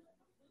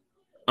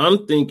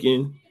I'm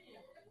thinking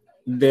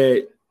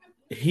that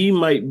he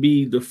might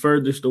be the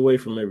furthest away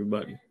from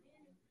everybody.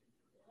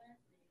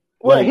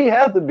 Well, he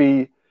has to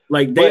be.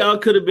 Like they all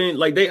could have been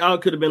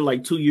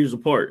like 2 years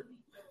apart.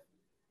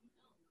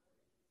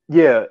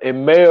 Yeah,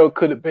 and Mel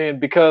could have been,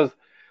 because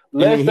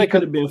let's say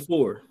could have been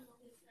 4.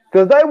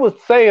 Because they was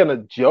saying a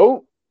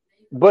joke,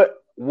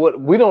 but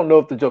we don't know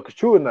if the joke is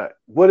true or not.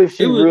 What if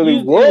she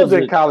was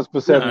in college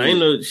for 7 years? I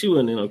know she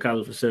wasn't in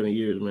college for 7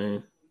 years,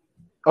 man.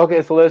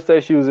 Okay, so let's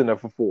say she was in there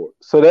for 4.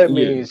 So that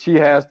means she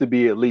has to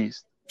be at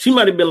least. She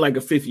might have been like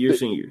a 5th year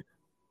senior.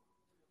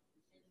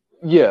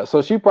 Yeah,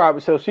 so she's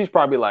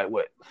probably like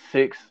what,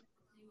 6?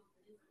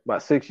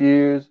 About 6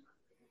 years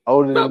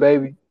older than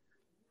baby.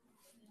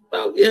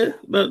 Oh yeah,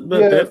 about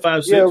that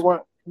 5, 6. Yeah,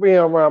 we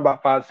around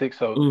about 5, 6.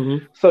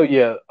 So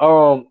yeah.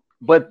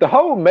 But the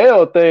whole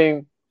Mel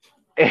thing,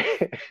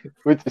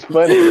 which is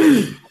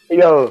funny,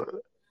 the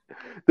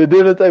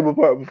dinner table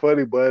part was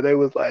funny, but they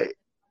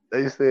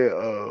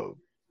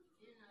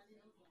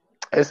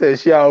said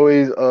she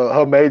always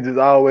her major's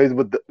always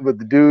what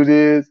the dude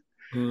is,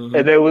 and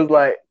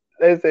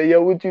they said,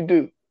 yo, what you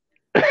do?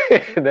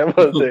 And that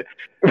was said,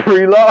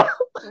 pre-law.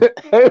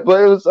 But it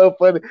was so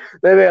funny.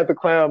 They didn't have to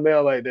clown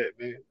Mel like that,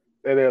 man.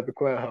 They didn't have to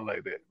clown her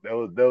like that. That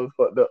was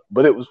fucked up.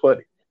 But it was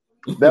funny.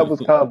 That was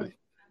comedy.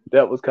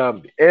 That was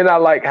comedy. And I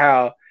like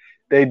how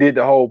they did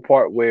the whole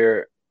part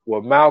where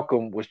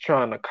Malcolm was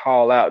trying to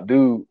call out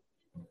dude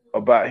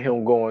about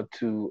him going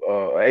to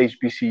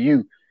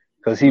HBCU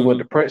because he went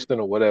to Princeton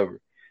or whatever.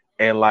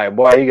 And like,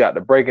 boy, he got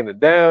to breaking it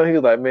down. He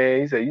was like,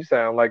 man, he said, you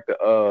sound like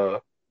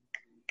the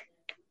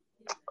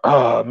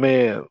oh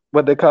man,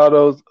 what they call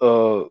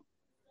those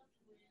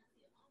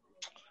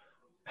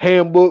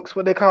handbooks,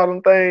 what they call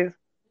them things?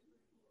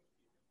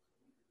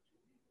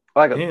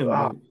 Like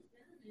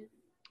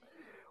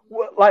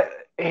like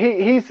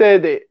he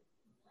said that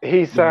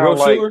he sounded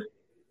like,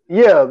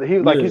 yeah, he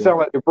was like, he sounded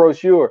like the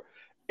brochure.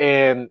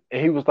 And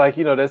he was like,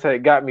 you know, that's how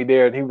it got me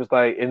there. And he was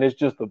like, and it's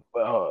just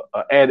a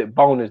added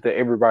bonus that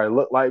everybody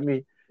looked like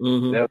me.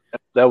 That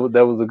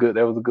was a good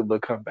little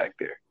comeback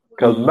there.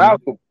 Because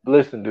Malcolm,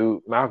 listen,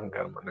 dude, Malcolm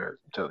got on my nerves.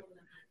 I'm telling you.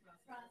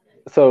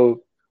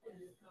 So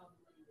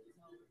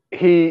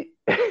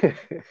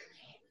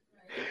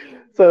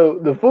so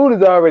the food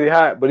is already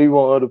hot, but he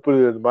want her to put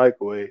it in the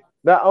microwave.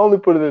 Not only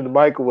put it in the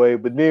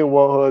microwave, but then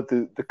want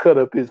her to cut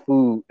up his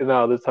food and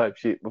all this type of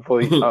shit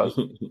before he.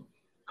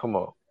 Come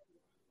on.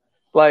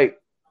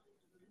 Like,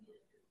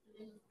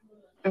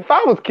 if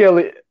I was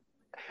Kelly,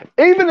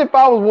 even if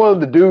I was one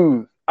of the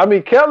dudes, I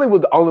mean, Kelly was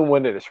the only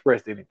one that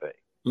expressed anything.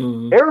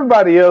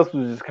 Everybody else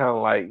was just kind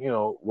of like, you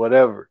know,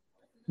 whatever.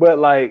 But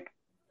like,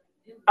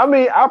 I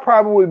mean, I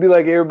probably would be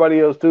like everybody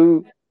else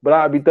too, but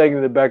I'd be thinking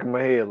in the back of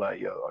my head,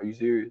 like, yo, are you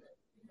serious?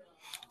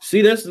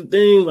 See, that's the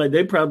thing. Like,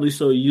 they probably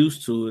so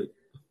used to it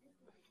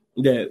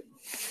that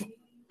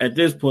at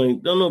this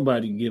point, don't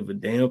nobody give a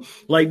damn.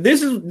 Like,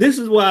 this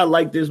is why I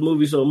like this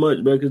movie so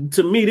much, bro. Because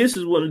to me, this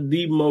is one of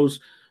the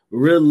most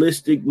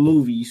realistic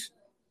movies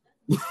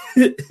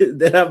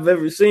that I've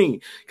ever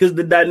seen. Because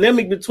the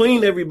dynamic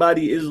between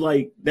everybody is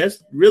like,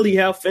 that's really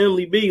how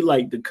family be.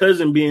 Like the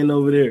cousin being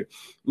over there,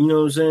 you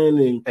know what I'm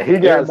saying? And he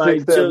got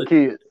 6, 7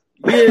 kids.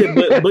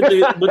 Yeah,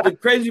 but the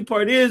crazy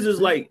part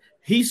is like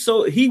he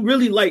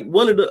really like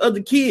one of the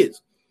other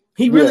kids.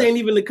 He really ain't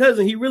even the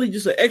cousin. He really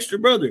just an extra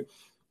brother.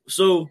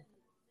 So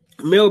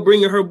Mel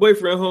bringing her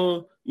boyfriend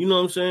home, you know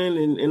what I'm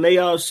saying? And they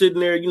all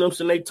sitting there, you know what I'm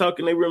saying? They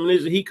talking, they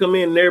reminiscing. He come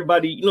in and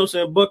everybody, you know what I'm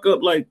saying, buck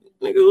up like,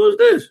 nigga, what's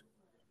this?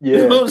 Yeah.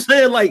 You know what I'm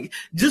saying? Like,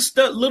 just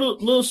stuff,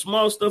 little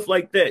small stuff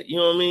like that. You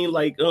know what I mean?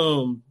 Like,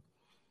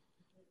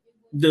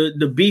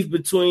 the beef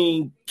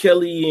between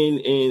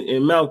Kelly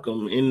and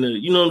Malcolm and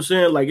you know what I'm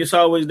saying? Like, it's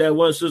always that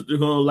one sister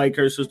who don't like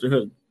her sister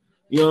husband.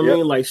 You know what I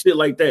mean? Like shit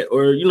like that.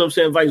 Or, you know what I'm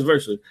saying? Vice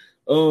versa.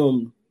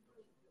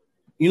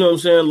 You know what I'm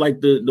saying?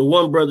 Like the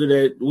one brother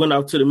that went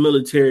out to the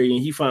military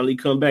and he finally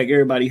come back.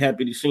 Everybody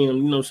happy to see him,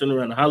 you know what I'm saying,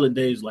 around the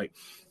holidays. Like,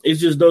 it's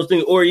just those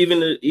things. Or even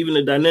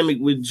the dynamic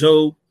with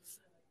Joe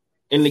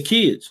and the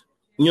kids.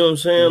 You know what I'm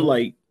saying?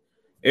 Like,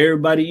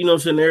 everybody, you know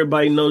what I'm saying?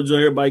 Everybody knows Joe.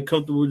 Everybody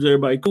comfortable with Joe.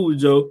 Everybody cool with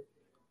Joe.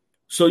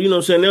 So, you know what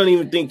I'm saying? They don't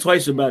even think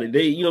twice about it.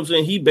 They, you know what I'm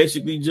saying? He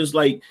basically just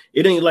like,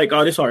 it ain't like,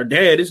 oh, this our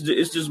dad. It's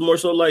just more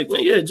so like,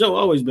 man, yeah, Joe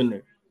always been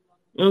there.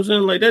 You know what I'm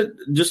saying? Like that,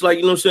 just like,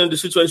 you know what I'm saying, the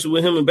situation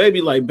with him and Baby,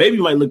 like Baby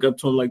might look up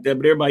to him like that,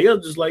 but everybody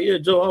else just like, yeah,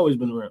 Joe always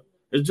been around.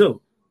 It's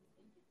Joe.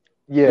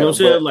 Yeah. You know what I'm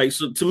saying? Like,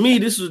 so to me,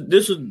 this was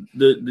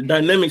the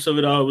dynamics of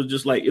it all was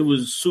just like, it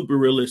was super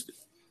realistic.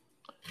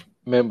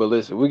 Man, but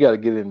listen, we got to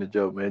get into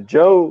Joe, man.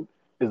 Joe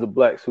is a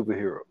black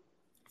superhero.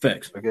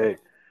 Facts. Okay.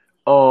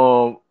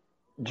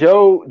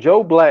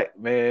 Joe Black,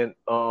 man,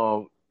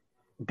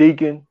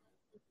 Deacon,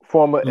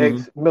 former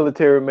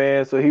ex-military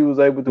man, so he was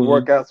able to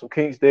work out some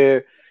kinks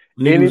there.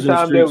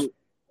 Anytime there,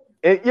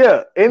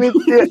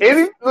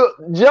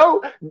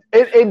 Joe,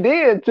 and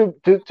then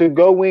to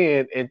go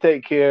in and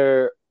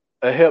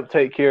help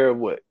take care of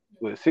what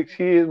 6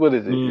 kids? What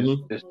is it?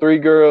 It's 3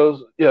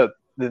 girls, the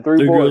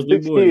 3 boys,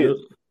 6 kids.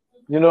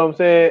 You know what I'm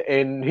saying?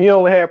 And he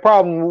only had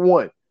problems with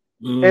one,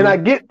 and I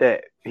get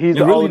that. He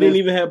really didn't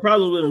even have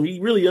problems with him. He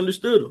really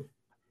understood him.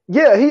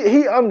 Yeah,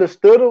 he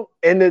understood him,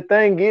 and the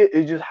thing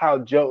is just how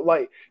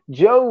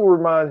Joe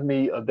reminds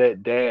me of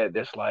that dad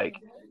that's like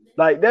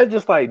that's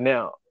just like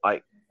now.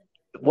 Like,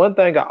 one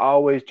thing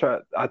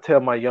I tell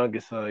my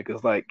youngest son,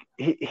 because like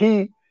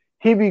he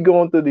be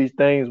going through these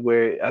things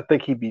where I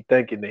think he be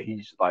thinking that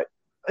he's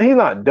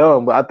not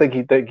dumb, but I think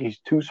he think he's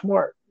too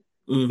smart,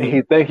 and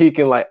he think he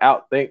can like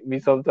outthink me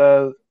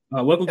sometimes.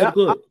 Welcome to the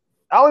club.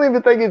 I don't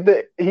even think it's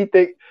that he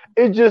think,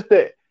 it's just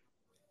that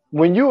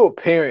when you're a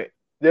parent,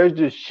 there's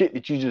just shit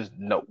that you just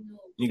know.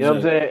 Exactly. You know what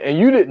I'm saying? And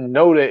you didn't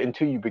know that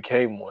until you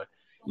became one.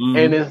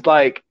 And it's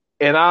like,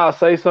 and I'll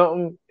say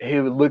something, he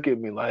would look at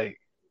me like,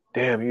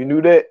 damn, you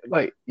knew that?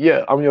 Like,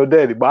 yeah, I'm your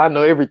daddy, but I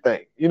know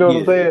everything. You know what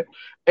I'm saying?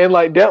 And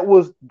like, that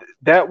was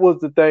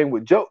the thing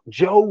with Joe.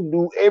 Joe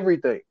knew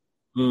everything.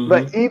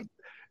 Like,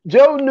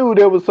 Joe knew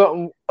there was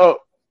something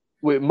up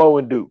with Mo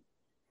and Duke.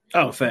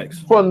 Oh, facts.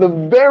 From the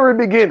very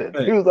beginning.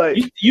 Facts. He was like,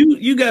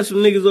 you got some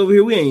niggas over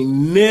here we ain't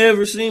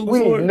never seen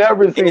before. We've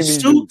never seen in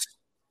suits.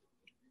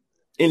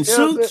 In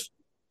suits?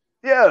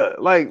 Yeah.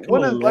 Like,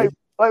 what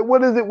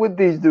is it with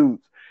these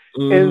dudes?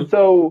 And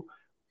so,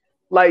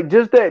 like,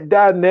 just that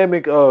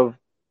dynamic of,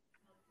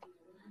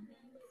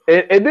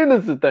 and then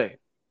it's the thing.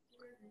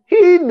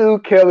 He knew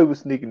Kelly was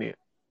sneaking in.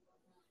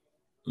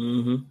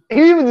 Mm-hmm.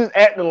 He was just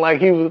acting like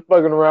he was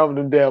fucking around with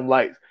them damn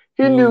lights.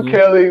 He knew Mm-hmm.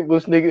 Kelly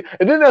was sneaking.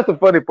 And then that's the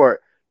funny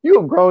part. You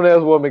a grown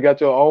ass woman,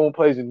 got your own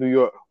place in New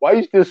York. Why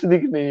you still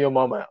sneaking in your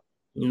mama house?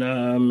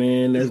 Nah,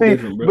 man, that's See,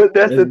 different, bro. but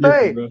that's That's the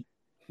different, thing. bro.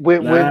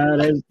 When Nah,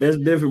 that's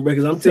different, bro.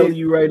 Because I'm see, telling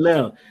you right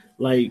now,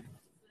 like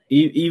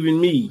even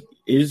me,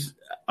 it's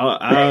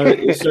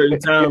certain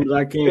times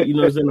I can't. You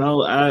know what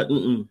I'm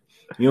saying?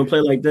 You don't play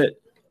like that.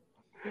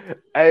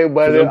 hey, Because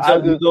buddy, I'm I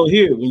telling you, just go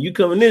here. When you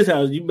come in this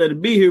house, you better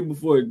be here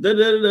before and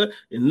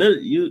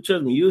you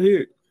trust me, you'll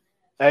hear it.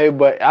 hey,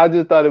 but I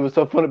just thought it was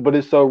so funny, but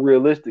it's so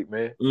realistic,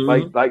 man.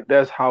 Mm-hmm. Like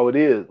that's how it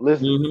is.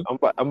 Listen,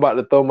 Mm-hmm. I'm about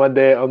to throw my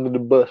dad under the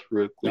bus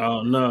real quick.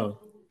 Oh no.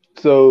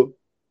 So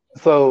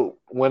so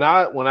when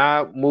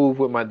I moved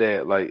with my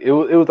dad, like it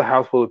was a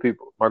house full of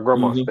people. My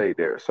grandma Mm-hmm. stayed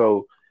there.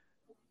 So,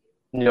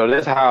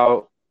 that's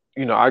how,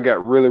 I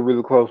got really,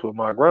 really close with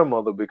my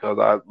grandmother because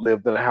I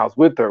lived in a house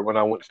with her when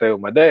I went to stay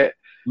with my dad.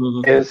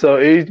 Mm-hmm. And so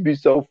it used to be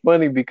so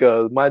funny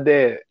because my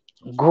dad,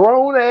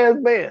 grown ass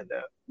man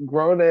now,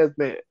 grown ass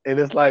man. And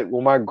it's like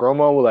when my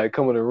grandma would like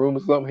come in the room or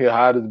something, he'll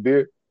hide his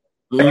beard.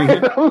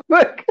 Mm-hmm. I'm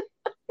like,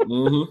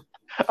 Mm-hmm.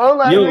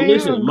 Yo, man, you a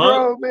listen,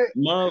 grown man.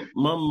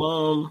 my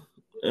mom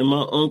and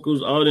my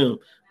uncles, all them,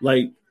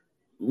 like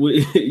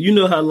you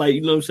know how, like,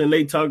 you know what I'm saying,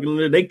 they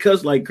talking, they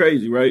cuss like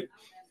crazy, right?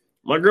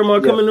 My grandma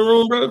Yeah, come in the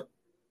room, bro,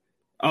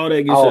 all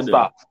that gets all shut down.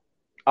 stops.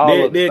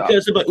 All of it They stops.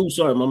 cuss like, "Ooh,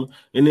 sorry, mama,"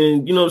 and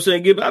then, you know what I'm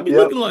saying, I be Yep.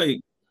 looking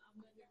like,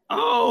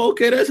 oh,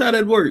 okay, that's how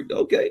that worked.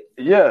 Okay,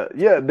 Yeah,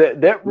 yeah. yeah,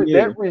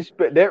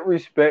 That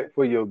respect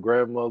for your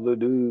grandmother,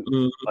 dude.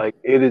 mm-hmm. Like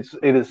it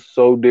is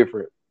so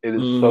different. It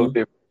is so Mm-hmm.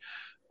 different.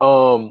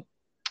 Um,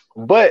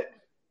 but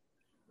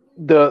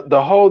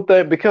the whole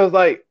thing, because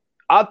like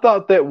I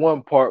thought that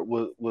one part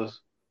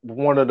was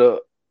one of the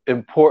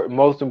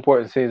most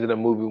important scenes in the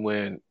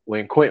movie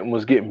when Quentin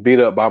was getting beat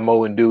up by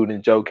Mo and Dude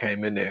and Joe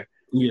came in there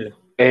Yeah,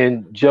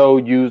 and Joe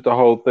used the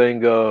whole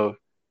thing of,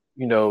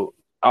 oh,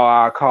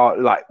 I call it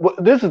like,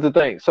 this is the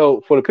thing.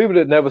 So for the people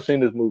that never seen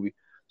this movie,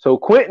 so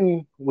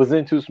Quentin was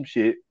into some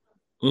shit,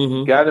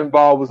 mm-hmm. got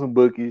involved with some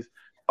bookies,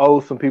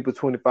 owed some people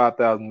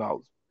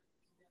 $25,000.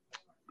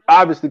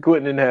 Obviously,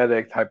 Quentin didn't have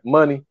that type of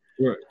money,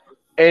 Right.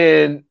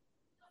 and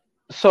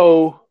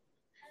so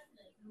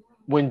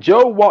when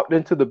Joe walked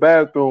into the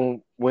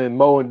bathroom when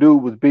Mo and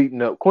Dude was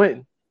beating up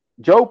Quentin,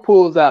 Joe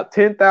pulls out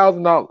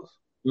 $10,000,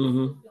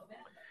 Mm-hmm.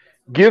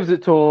 gives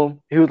it to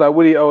him. He was like,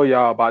 "What do you owe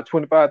y'all? About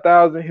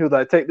 25,000." He was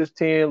like, "Take this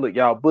 10. Look,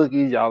 y'all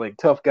bookies, y'all ain't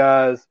tough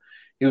guys."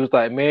 He was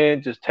like,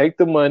 "Man, just take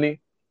the money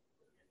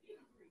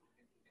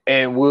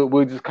and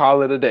we'll just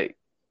call it a day."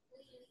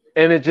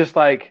 And it's just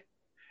like,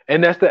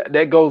 and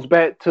that goes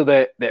back to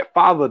that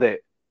father. That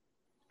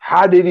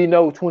how did he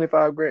know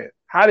 25 grand?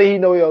 How did he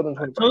know he owed them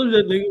I 25 told you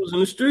grand? that nigga was in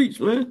the streets,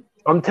 man.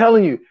 I'm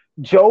telling you,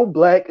 Joe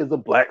Black is a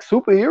black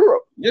superhero.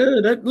 Yeah,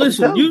 I'm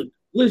telling you,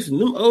 listen,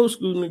 them old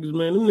school niggas,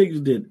 man, them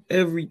niggas did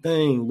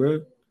everything,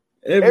 bro.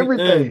 everything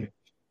Everything.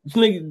 This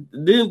nigga,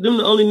 them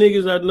the only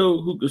niggas I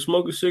know who could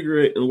smoke a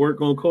cigarette and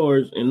work on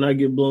cars and not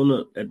get blown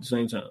up at the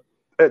same time.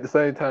 at the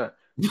same time.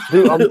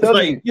 Dude, I'm telling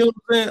Like, you. you know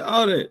what I'm saying?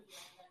 All that.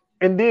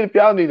 And then if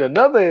y'all need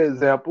another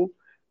example,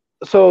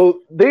 so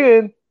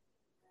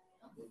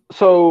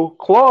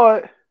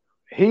Claude,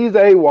 he's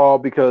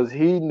AWOL because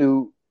he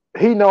know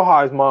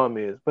how his mom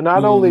is. But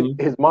not only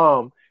Mm-hmm. his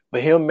mom,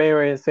 but him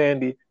marrying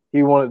Sandy,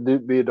 he wanted to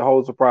be the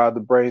whole surprise to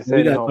bring We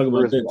Sandy gotta home talk to about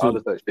Christmas, that all too.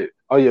 this other shit.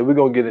 Oh yeah, we're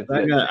gonna get into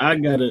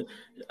that.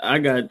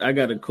 I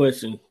got a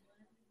question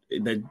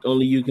that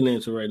only you can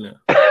answer right now.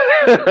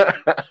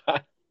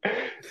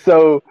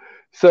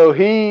 so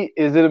he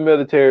is in the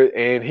military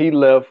and he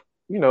left,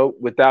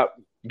 without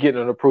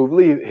getting an approved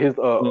leave. His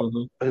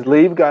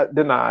leave got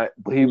denied,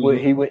 but he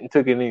Mm-hmm. went and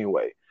took it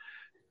anyway.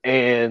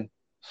 And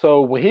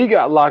so when he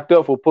got locked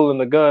up for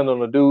pulling a gun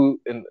on a dude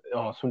and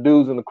some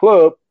dudes in the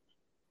club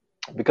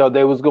because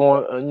they was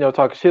going,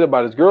 talking shit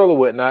about his girl or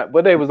whatnot,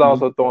 but they was Mm-hmm.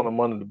 also throwing him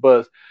under the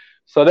bus.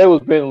 So they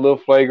was being a little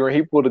flagrant.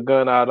 He pulled a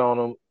gun out on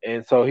him,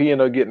 and so he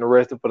ended up getting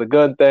arrested for the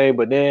gun thing.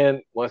 But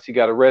then once he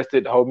got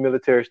arrested, the whole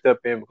military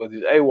stepped in because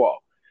he's AWOL.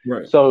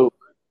 Right. So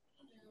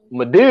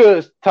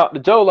Madea talked to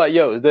Joe like,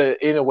 "Yo, is there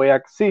any way I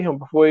can see him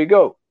before he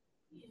go?"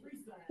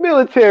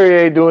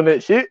 Military ain't doing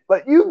that shit.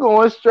 Like you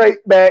going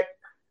straight back.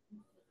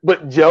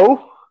 But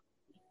Joe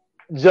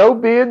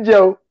being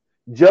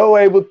Joe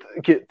able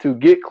to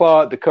get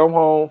Claude to come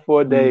home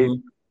for a day.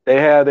 Mm-hmm. They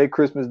have their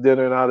Christmas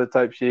dinner and all that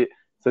type shit.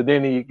 So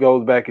then he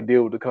goes back and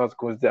deal with the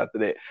consequences after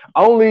that.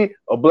 Only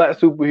a black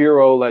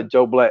superhero like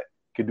Joe Black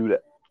could do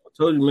that. I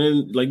told you,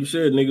 man, like you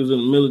said, niggas in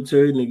the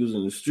military, niggas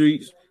in the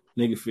streets,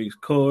 nigga fix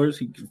cars,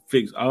 he can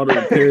fix auto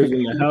repairs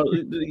in the house.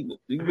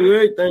 He do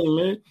everything,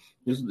 man.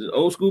 This the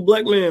old school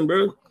black man,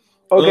 bro.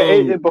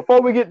 Okay, and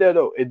before we get there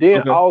though, and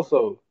then Okay.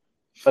 also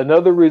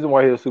another reason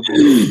why he's a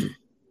superhero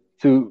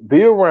to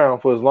be around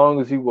for as long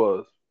as he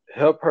was,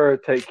 help her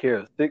take care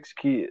of 6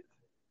 kids,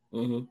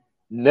 Mm-hmm.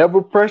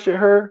 never pressured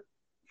her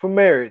for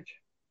marriage,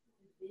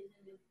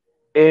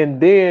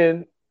 and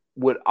then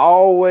would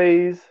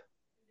always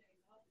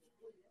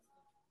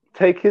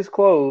take his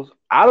clothes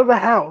out of the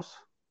house,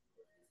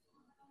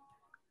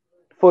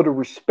 for the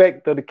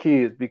respect of the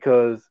kids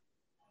because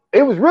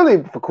it was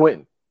really for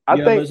Quentin. I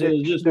think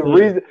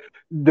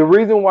the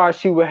reason why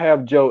she would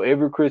have Joe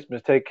every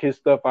Christmas take his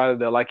stuff out of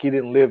there like he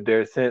didn't live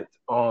there since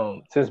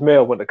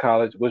Mel went to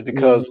college was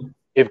because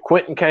if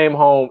Quentin came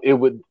home, it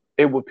would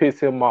piss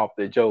him off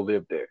that Joe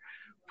lived there.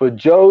 For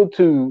Joe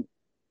to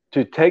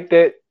take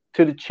that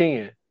to the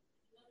chin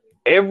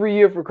every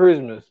year for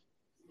Christmas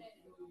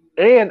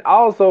and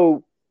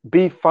also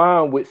be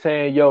fine with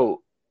saying,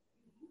 yo,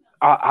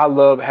 I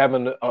love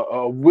having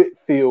a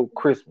Whitfield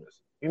Christmas.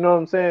 You know what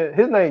I'm saying?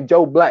 His name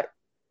Joe Black.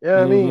 You know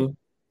what I mean?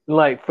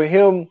 Like for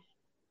him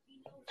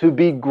to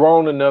be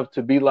grown enough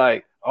to be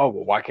like, oh,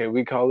 well, why can't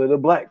we call it a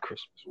Black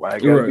Christmas? Why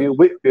it gotta be a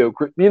Whitfield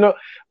Christmas? You know,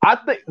 I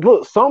think,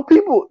 look, some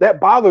people, that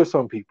bothers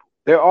some people.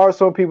 There are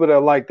some people that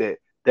are like that.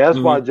 That's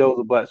why Joe's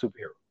a Black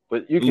superhero.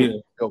 But you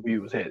can't go where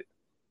you was headed.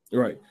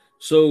 Right.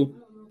 So,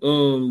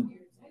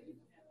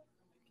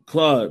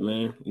 Claude,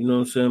 man, you know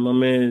what I'm saying? My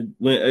man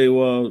went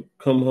AWOL,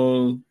 come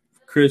home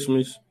for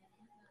Christmas.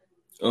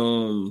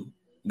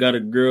 Got a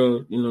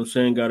girl, you know what I'm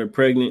saying, got her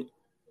pregnant.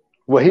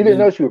 Well, he didn't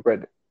know she was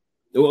pregnant.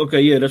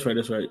 Okay, yeah, that's right.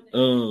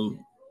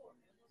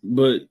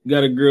 But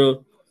got a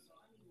girl.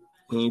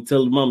 He ain't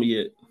tell the mama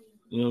yet.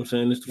 You know what I'm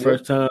saying? This is the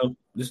first time.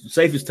 This is the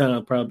safest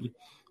time, probably.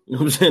 You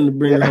know what I'm saying, to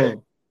bring her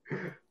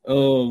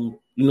home.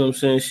 You know what I'm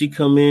saying? She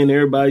come in,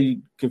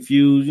 everybody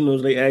confused. You know,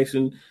 they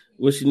asking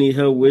what she need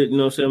help with. You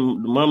know what I'm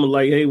saying? The mama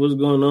like, hey, what's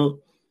going on?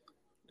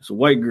 It's a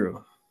white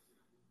girl.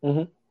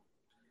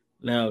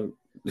 Now,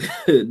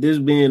 this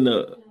being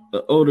a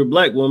older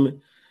Black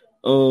woman,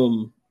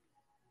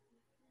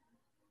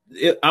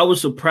 I was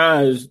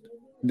surprised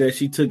that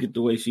she took it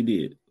the way she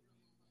did.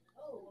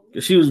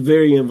 Because she was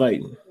very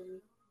inviting.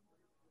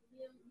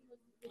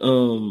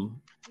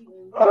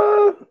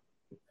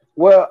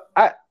 Well,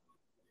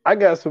 I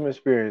got some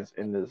experience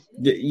in this.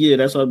 Yeah,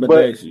 that's what I was about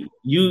to ask you.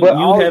 You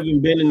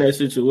haven't been in that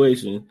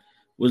situation.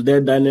 Was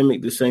that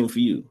dynamic the same for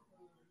you?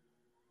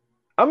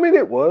 I mean,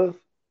 it was.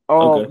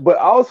 But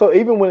also,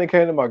 even when it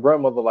came to my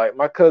grandmother, like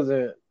my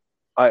cousin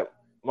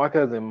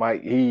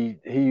Mike,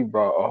 he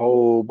brought a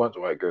whole bunch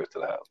of white girls to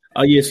the house.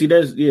 Oh yeah, see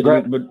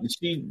but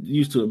she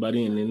used to it by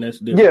then, and that's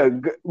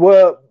different. Yeah,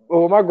 well,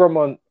 my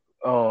grandma,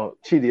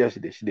 she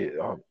did.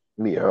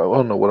 Me, I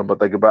don't know what I'm about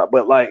to think about,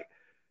 but like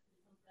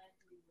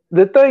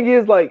the thing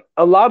is, like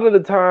a lot of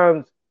the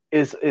times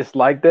it's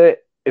like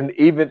that, and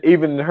even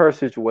in her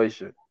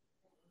situation,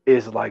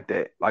 it's like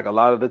that. Like a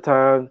lot of the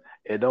times,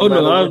 it don't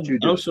matter what you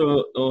do. I'm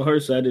sure on her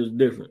side it was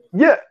different.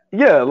 Yeah,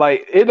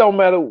 like it don't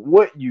matter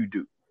what you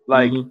do.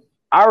 Like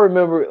I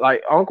remember,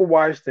 like Uncle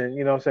Washington,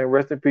 you know what I'm saying,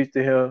 rest in peace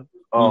to him.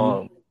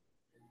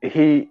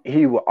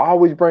 He will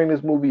always bring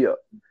this movie up,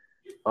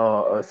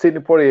 a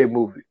Sidney Poitier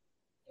movie.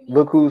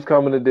 Look Who's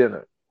Coming to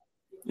Dinner.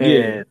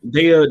 And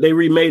they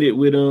remade it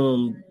with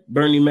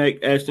Bernie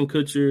Mac, Ashton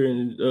Kutcher,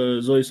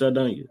 and Zoe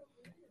Saldana.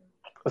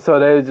 So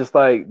they were just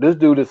like, this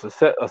dude is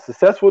a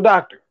successful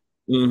doctor.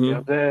 You know what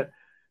I'm saying?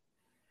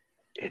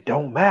 It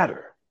don't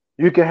matter.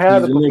 You can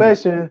have the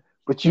profession,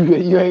 but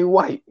you ain't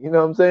white. You know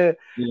what I'm saying?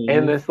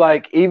 And it's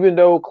like, even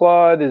though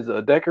Claude is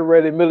a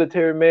decorated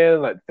military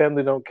man, like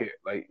family don't care.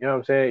 Like, you know what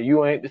I'm saying?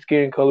 You ain't the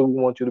skin color we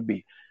want you to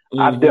be.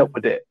 I've dealt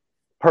with that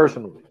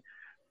personally.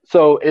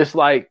 So it's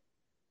like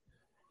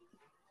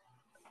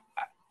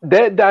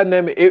that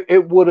dynamic,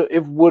 it would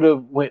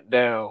have went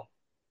down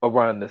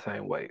around the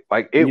same way.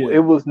 Like it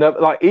was never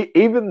like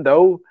even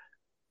though,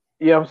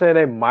 you know what I'm saying,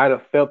 they might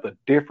have felt a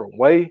different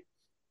way.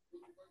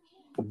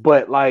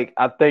 But like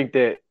I think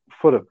that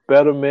for the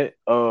betterment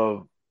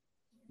of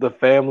the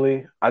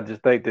family, I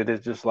just think that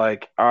it's just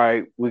like, all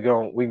right, we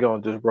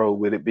gonna just roll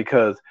with it,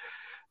 because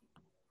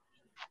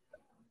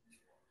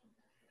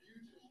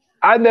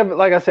I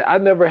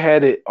never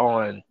had it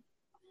on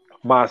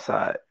my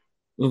side.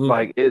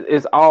 Like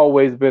it's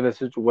always been a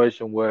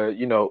situation where,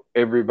 you know,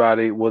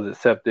 everybody was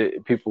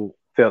accepted, people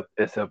felt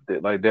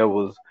accepted. Like there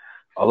was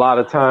a lot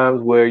of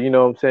times where, you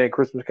know what I'm saying,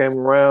 Christmas came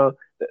around,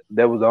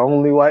 there was the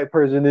only white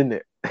person in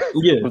there.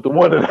 Yeah. Was the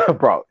one that I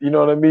brought. You know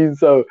what I mean?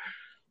 So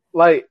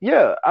like,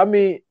 yeah, I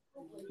mean,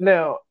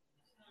 now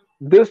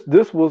this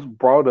was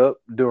brought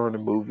up during the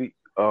movie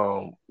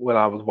when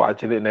I was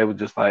watching it, and they were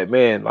just like,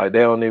 man, like they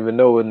don't even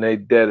know when they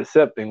dead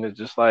accepting. It's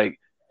just like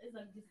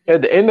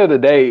at the end of the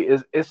day,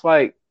 it's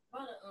like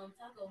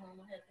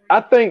I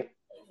think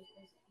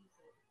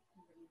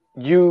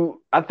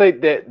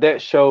that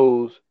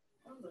shows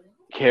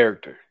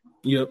character.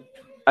 Yep.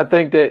 I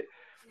think that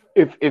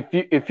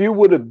if you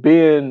would have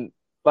been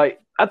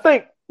like, I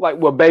think like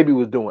what Baby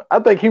was doing, I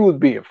think he was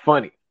being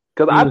funny,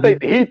 because I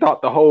think he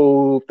thought the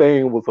whole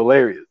thing was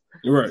hilarious.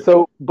 Right.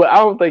 So, but I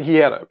don't think he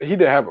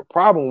didn't have a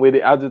problem with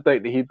it. I just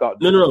think that he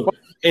thought no.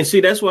 And see,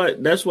 that's why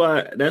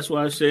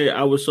I said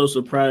I was so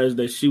surprised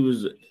that she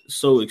was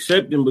so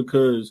accepting,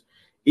 because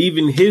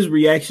even his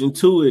reaction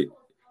to it,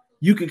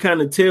 you could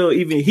kind of tell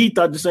even he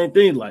thought the same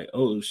thing, like,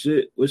 oh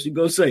shit, what's she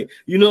gonna say?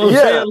 You know what I'm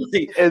saying?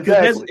 Like,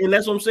 exactly.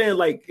 That's what I'm saying.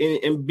 Like,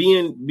 and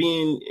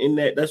being in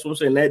that's what I'm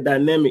saying, that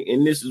dynamic.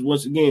 And this is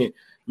once again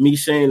me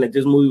saying that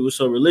this movie was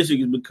so realistic,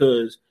 is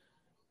because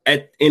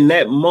in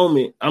that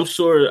moment, I'm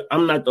sure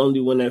I'm not the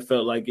only one that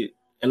felt like it,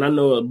 and I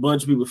know a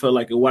bunch of people felt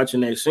like it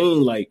watching that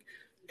scene. Like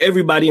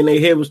everybody in their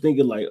head was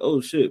thinking, like,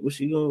 "Oh shit, what's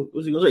he gonna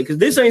say?" Because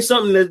this ain't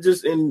something that's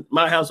just in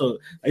my household.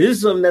 Like, this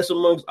is something that's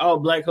amongst all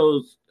black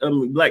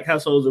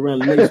households around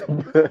the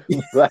nation.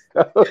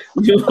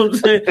 You know what I'm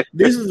saying?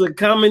 This is a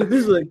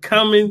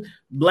common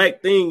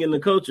black thing in the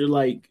culture.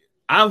 Like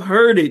I've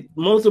heard it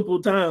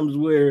multiple times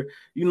where,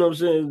 you know what I'm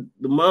saying,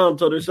 the mom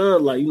told her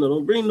son, like,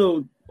 don't bring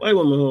no white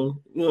woman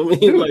home. You know what I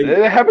mean? Dude, like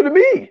it happened to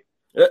me.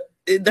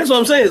 That's what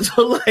I'm saying.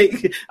 So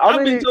like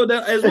I've been told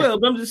that as well.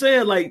 But I'm just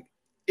saying, like,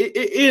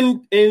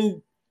 it's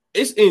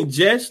in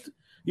jest,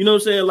 you know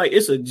what I'm saying? Like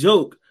it's a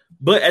joke,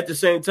 but at the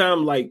same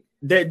time, like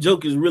that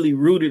joke is really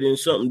rooted in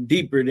something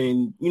deeper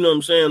than, you know what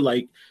I'm saying,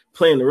 like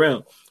playing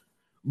around.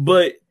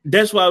 But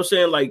that's why I was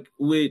saying, like,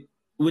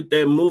 with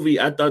that movie,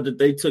 I thought that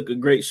they took a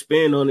great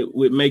spin on it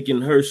with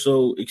making her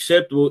so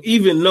acceptable,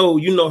 even though,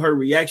 her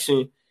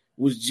reaction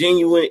was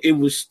genuine. It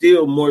was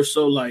still more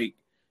so like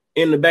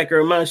in the back of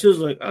her mind, she was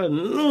like, "I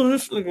know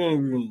this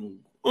nigga."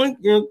 Like,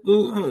 you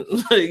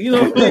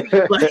know what I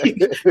mean? Like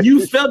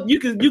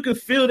you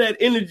could feel that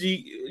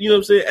energy, you know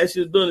what I'm saying, as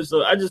she was doing it.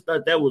 So I just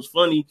thought that was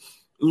funny,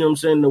 you know what I'm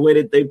saying, the way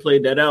that they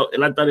played that out.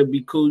 And I thought it'd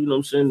be cool, you know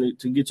what I'm saying,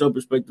 to get your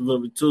perspective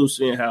of it too,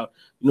 seeing how,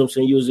 you know what I'm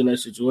saying, you was in that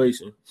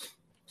situation.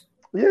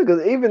 Yeah,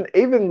 because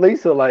even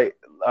Lisa, like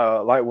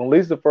when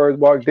Lisa first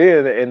walked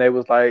in and they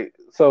was like,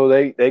 so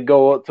they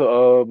go up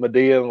to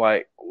Medea and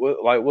like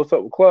what's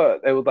up with Claude?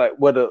 They was like,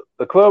 well,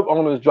 the club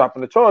owner is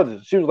dropping the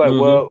charges. She was like,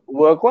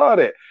 well, Claude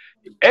at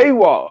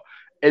AWOL.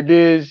 And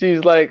then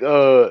she's like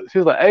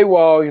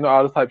AWOL,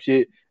 all this type of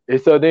shit. And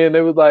so then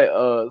they was like,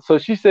 so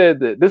she said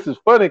that this is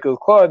funny because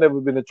Claude never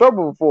been in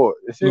trouble before.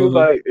 And she was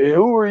like, and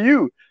who are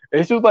you?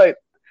 And she was like,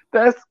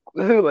 that's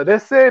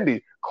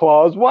Sandy,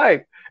 Claude's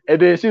wife.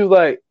 And then she was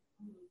like,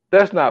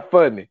 that's not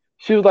funny.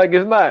 She was like,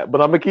 it's not, but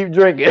I'm gonna keep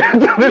drinking. Yeah.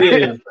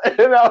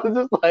 And I was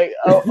just like,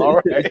 oh,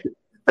 all right.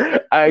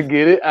 I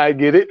get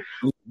it.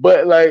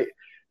 But like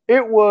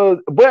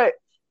but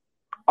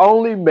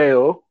only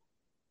Mel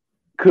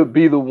could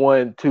be the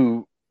one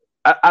to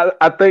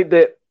I think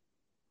that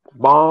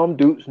Mom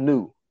Dukes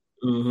knew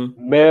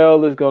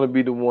Mel is gonna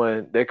be the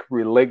one that could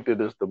relate to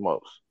this the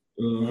most.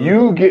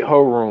 You get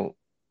her room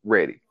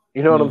ready.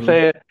 You know what I'm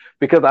saying?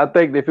 Because I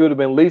think if it would have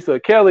been Lisa or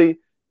Kelly,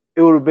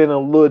 it would have been a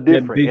little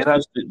different.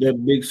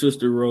 That big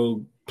sister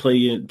role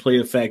play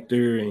a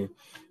factor, and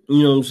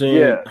you know what I'm saying.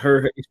 Yeah.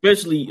 Her,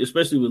 especially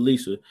with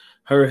Lisa,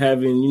 her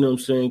having, you know what I'm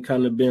saying,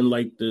 kind of been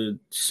like the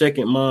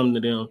second mom to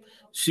them.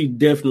 She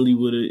definitely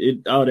would have.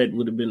 All that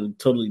would have been a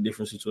totally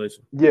different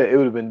situation. Yeah, it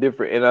would have been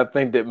different, and I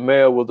think that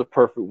Mel was the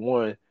perfect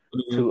one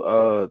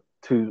to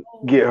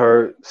get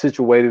her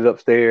situated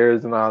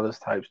upstairs and all this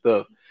type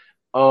stuff.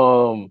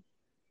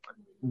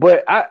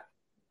 But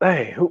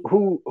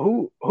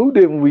who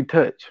didn't we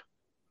touch?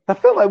 I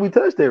felt like we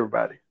touched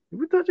everybody. Did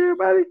we touch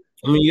everybody?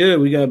 I mean, yeah,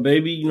 we got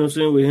Baby, you know what I'm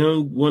saying, with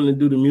him wanting to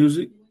do the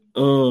music.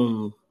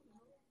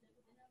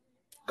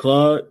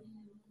 Claude,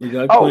 we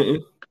got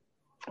Quentin.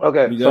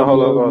 Okay, so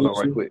hold on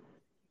right quick.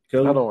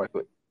 Hold on right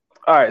quick.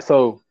 All right,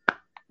 so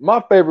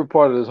my favorite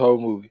part of this whole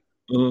movie,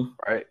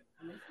 right?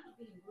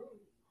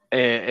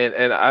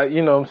 And I,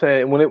 you know what I'm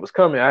saying, when it was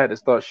coming, I had to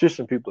start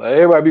shushing people. Like,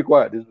 everybody be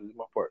quiet. This is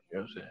my part. You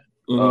know what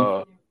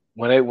I'm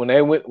saying?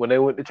 When they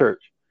went to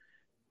church.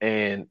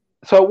 And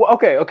so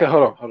okay,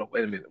 hold on,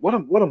 wait a minute. What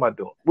am I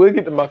doing? We'll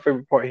get to my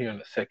favorite part here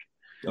in a second.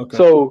 Okay.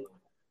 So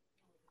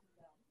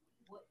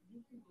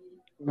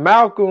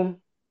Malcolm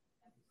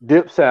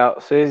dips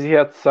out, says he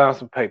has to sign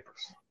some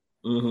papers.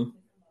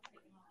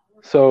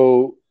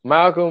 So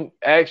Malcolm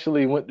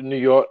actually went to New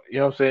York, you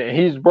know what I'm saying? And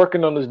he's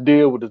working on this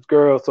deal with this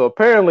girl. So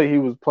apparently he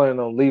was planning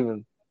on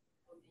leaving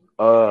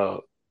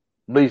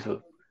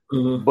Lisa.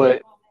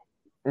 But,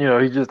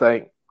 he just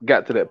ain't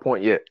got to that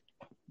point yet.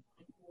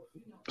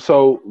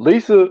 So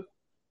Lisa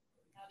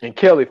and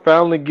Kelly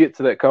finally get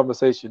to that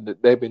conversation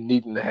that they've been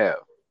needing to have.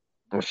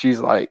 And she's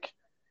like,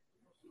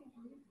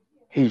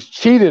 he's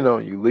cheating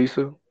on you,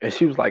 Lisa. And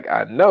she was like,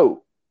 I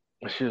know.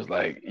 And she was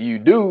like, you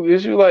do?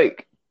 And she was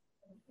like,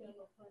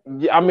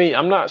 I mean,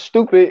 I'm not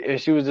stupid.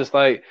 And she was just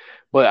like,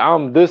 but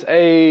I'm this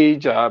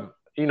age. I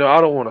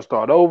don't want to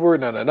start over.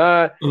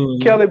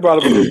 Kelly brought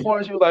up a good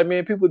point. She was like,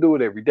 man, people do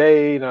it every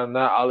day.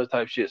 All this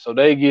type of shit. So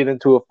they get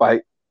into a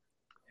fight.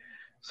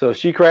 So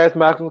she crashed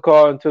Malcolm's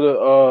car into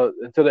the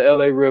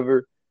LA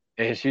River.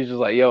 And she's just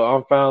like, yo,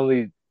 I'm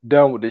finally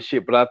done with this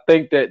shit. But I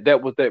think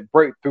that was that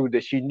breakthrough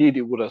that she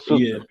needed with her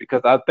sister,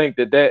 because I think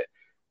that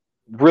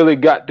really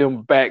got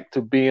them back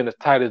to being as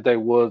tight as they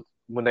was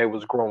when they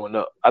was growing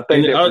up. I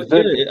think it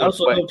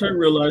also helped her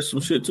realize some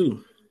shit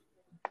too.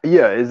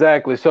 Yeah,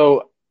 exactly.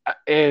 So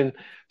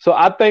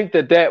I think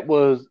that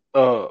was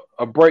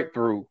a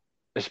breakthrough,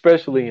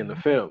 especially in the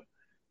film.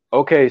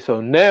 Okay,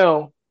 so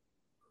now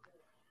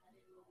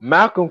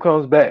Malcolm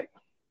comes back,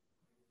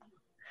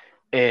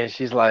 and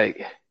she's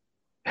like,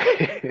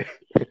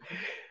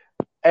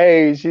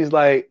 hey, she's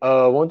like,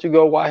 won't you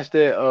go watch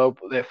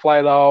that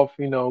flight off?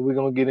 You know, we're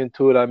gonna get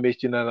into it. I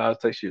missed you, and I'll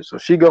text you. So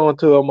she go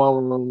into her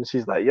mama room and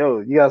she's like, yo,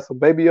 you got some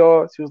baby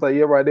oil? She was like,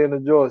 yeah, right there in the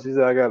drawer. She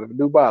said, I got a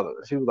new bottle.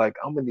 She was like,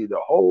 I'm gonna need the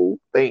whole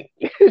thing.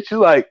 She's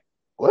like,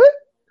 what?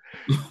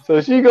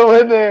 So she go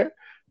in there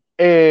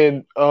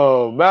and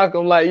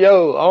Malcolm like,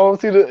 yo,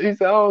 he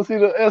said, I don't see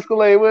the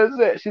Escalade. Where's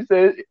that? She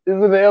said, it's in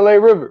the LA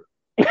River.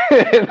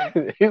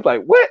 He's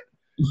like, what?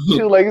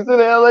 She was like, it's in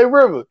the LA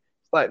River.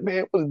 It's like,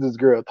 man, what is this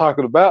girl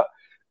talking about?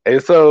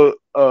 And so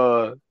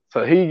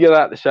he get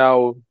out the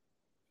shower,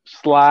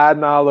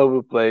 sliding all over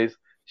the place.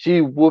 She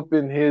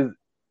whooping his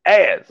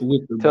ass,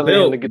 telling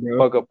him to get the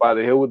fuck up out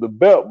of here with the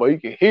belt, but you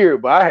can hear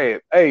it.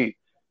 But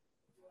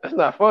that's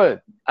not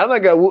fun. I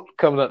done got whooped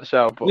coming out the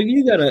shower. Nigga,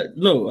 you gotta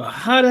a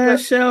hot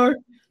ass shower.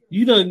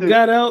 You done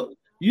got out.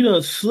 You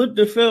done slipped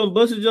and fell and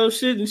busted your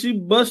shit, and she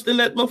busting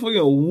that motherfucker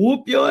and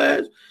whoop your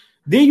ass.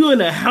 Then you in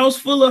a house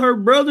full of her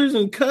brothers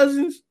and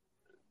cousins.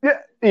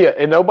 Yeah,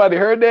 and nobody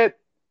heard that.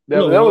 That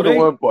was the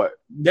one part.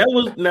 That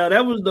was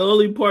the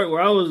only part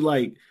where I was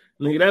like,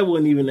 nigga,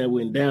 that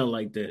went down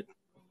like that.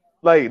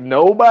 Like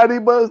nobody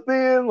buzzed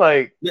in.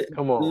 Like,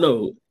 come on.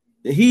 No,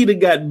 he'd have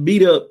got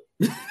beat up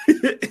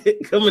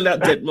coming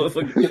out that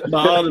motherfucker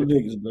by all the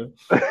niggas, bro.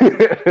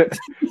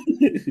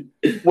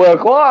 Well,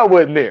 Claude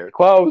wasn't there.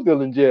 Claude was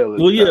still in jail.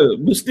 Well, yeah,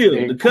 but still,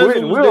 and the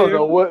cousin was there. Don't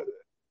know what.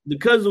 The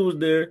cousin was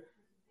there.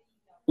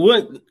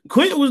 What?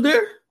 Quentin was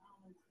there?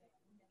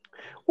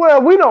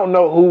 Well, we don't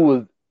know who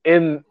was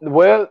in.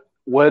 Well,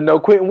 no,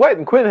 Quentin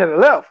wasn't. Quentin had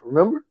left.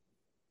 Remember?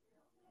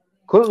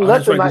 Quentin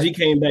left because he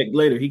came back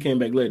later.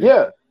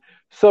 Yeah.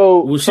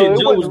 So,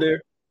 Joe was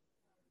there.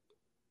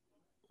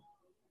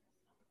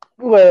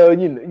 Well,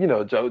 you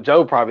know,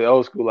 Joe probably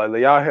old school. Like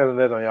y'all handling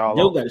that on y'all.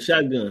 Joe got a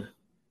shotgun.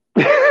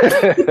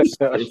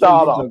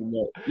 Start off.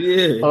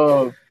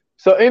 Yeah.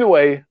 So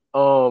anyway,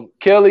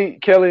 Kelly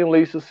and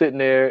Lisa sitting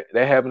there.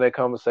 They're having that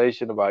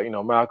conversation about,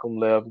 Malcolm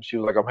left. And she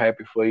was like, "I'm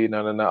happy for you."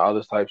 No, all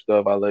this type of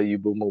stuff. I love you.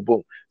 Boom, boom,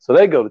 boom. So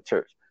they go to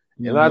church,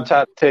 and I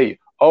try to tell you,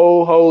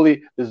 "Oh,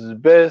 holy! This is the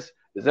best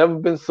that's ever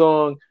been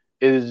sung."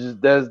 It is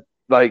just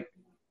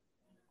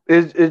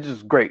it's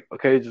just great.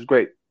 Okay, it's just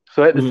great.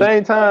 So at the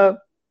same time.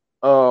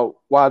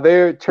 While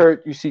they're at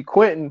church, you see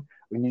Quentin.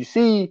 When you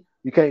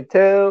can't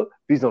tell if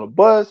he's on a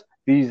bus,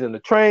 if he's in the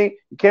train.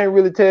 You can't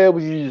really tell,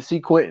 but you just see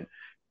Quentin.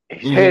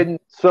 He's heading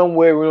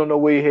somewhere. We don't know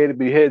where he's headed,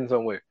 but he's heading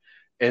somewhere.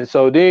 And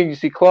so then you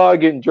see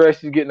Claude getting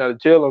dressed. He's getting out of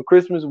jail on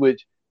Christmas,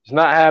 which is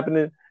not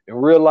happening in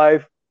real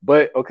life.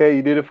 But okay,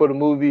 you did it for the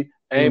movie.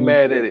 I ain't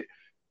mad at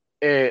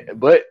it.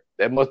 But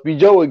that must be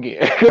Joe again.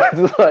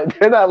 It's like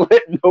they're not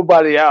letting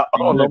nobody out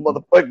on no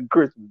motherfucking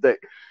Christmas Day.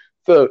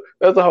 So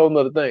that's a whole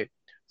nother thing.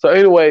 So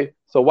anyway,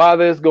 while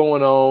that's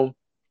going on,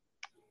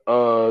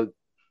 so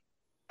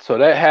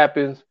that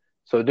happens.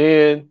 So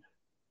then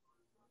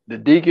the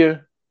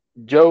deacon,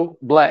 Joe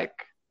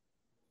Black,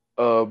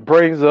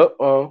 brings up,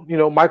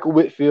 Michael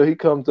Whitfield. He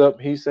comes up,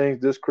 he sings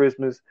This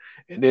Christmas,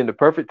 and then the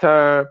perfect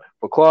time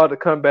for Claude to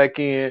come back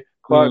in.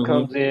 Claude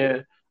comes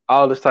in,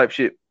 all this type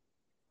shit.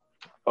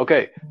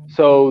 Okay,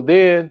 so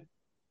then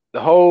the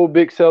whole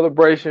big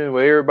celebration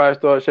where everybody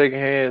starts shaking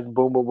hands,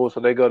 boom, boom, boom. So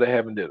they go to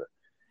having dinner.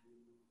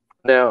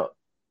 Now,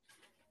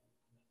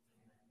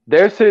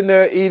 they're sitting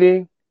there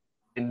eating,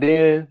 and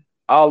then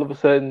all of a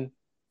sudden,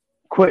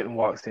 Quentin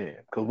walks in.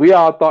 Because we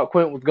all thought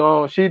Quentin was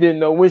gone. She didn't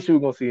know when she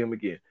was going to see him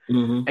again.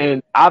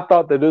 And I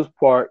thought that this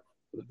part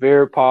was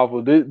very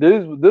powerful. This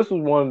was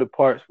one of the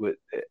parts that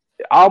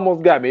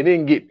almost got me. It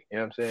didn't get me. You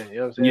know what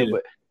I'm saying? Yeah.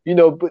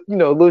 But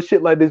little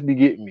shit like this be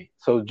getting me.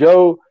 So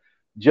Joe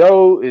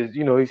is,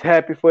 he's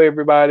happy for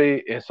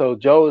everybody. And so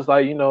Joe is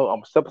like, I'm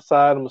going to step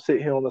aside. I'm going to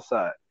sit here on the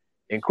side.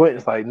 And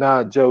Quentin's like,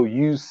 nah, Joe,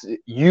 you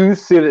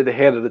sit at the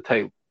head of the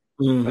table.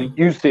 Like,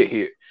 you sit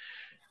here.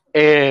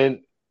 And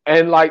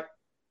like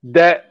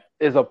that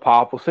is a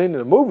powerful scene in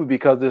the movie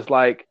because it's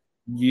like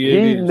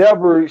he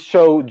never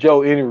showed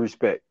Joe any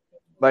respect.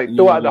 Like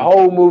throughout the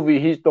whole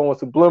movie, he's throwing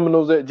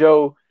subliminals at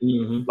Joe.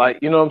 Like,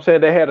 you know what I'm saying?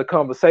 They had a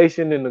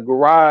conversation in the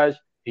garage.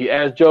 He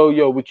asked Joe,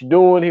 yo, what you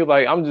doing? He was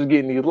like, I'm just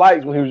getting these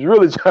lights, when he was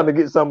really trying to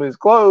get some of his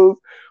clothes.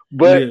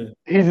 But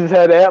he just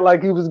had to act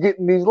like he was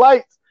getting these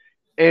lights.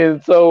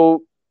 And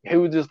so he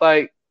was just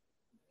like,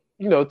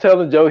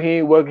 telling Joe he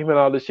ain't welcome and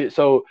all this shit.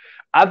 So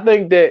I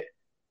think that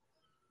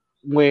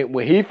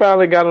when he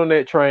finally got on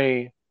that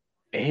train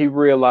and he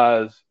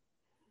realized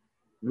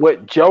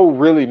what Joe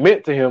really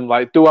meant to him,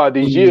 like throughout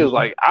these years,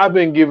 like I've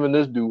been giving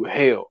this dude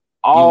hell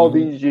all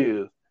these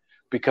years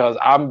because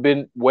I've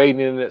been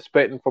waiting and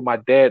expecting for my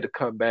dad to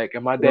come back,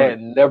 and my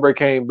dad never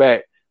came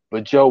back,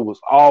 but Joe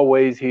was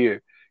always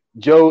here.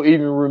 Joe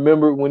even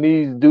remembered when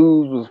these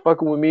dudes was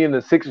fucking with me in the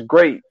 6th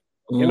grade.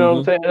 You know what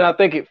I'm saying? And I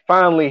think it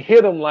finally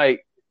hit him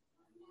like,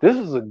 this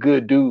is a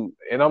good dude,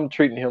 and I'm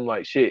treating him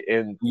like shit.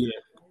 And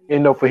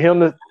for him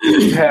to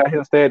have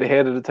him stay at the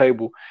head of the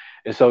table,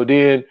 and so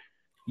then,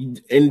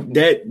 and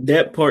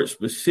that part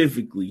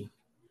specifically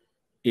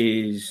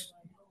is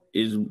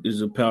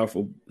a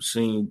powerful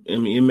scene. I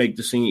mean, it makes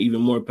the scene even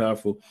more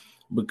powerful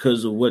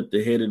because of what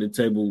the head of the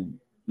table,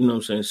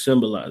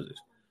 symbolizes.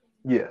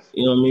 Yes.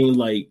 You know what I mean?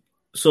 Like,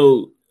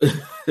 so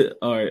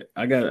all right,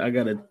 I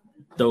gotta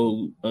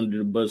throw under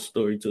the bus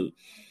story too.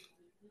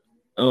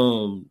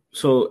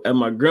 So at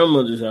my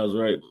grandmother's house,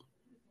 right?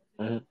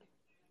 Mm-hmm.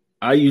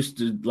 I used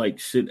to like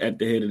sit at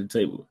the head of the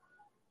table.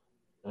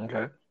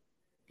 Okay.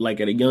 Like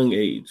at a young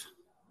age.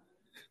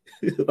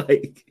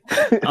 Like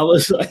I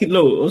was like,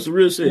 no, it was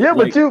real shit. Yeah,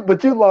 like,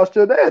 but you lost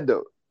your dad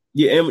though.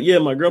 Yeah,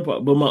 my grandpa,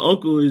 but my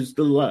uncle is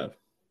still alive.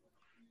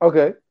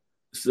 Okay.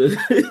 So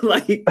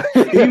like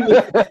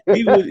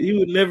he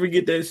would never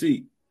get that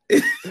seat.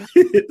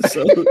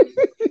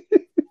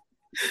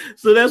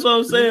 So that's what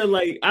I'm saying.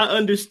 Like, I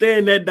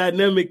understand that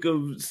dynamic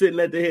of sitting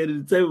at the head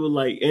of the table.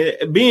 Like,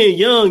 and being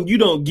young, you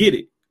don't get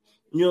it.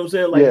 You know what I'm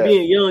saying? Like,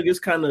 being young is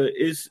kind of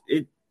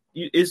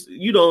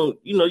you don't,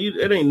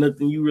 it ain't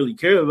nothing you really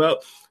care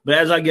about. But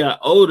as I got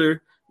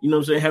older, you know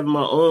what I'm saying, having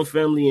my own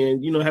family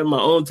and having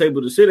my own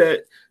table to sit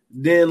at,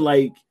 then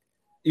like,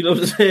 you know what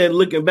I'm saying,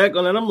 looking back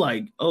on it, I'm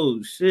like,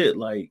 oh shit,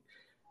 like,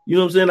 you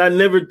know what I'm saying? I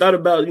never thought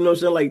about, you know what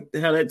I'm saying, like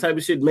how that type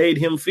of shit made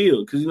him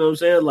feel. Cause you know what I'm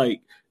saying?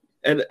 Like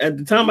at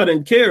the time I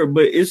didn't care,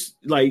 but it's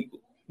like, you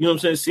know what I'm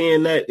saying,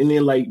 seeing that and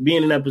then like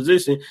being in that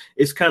position,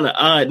 it's kind of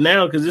odd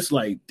now because it's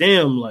like,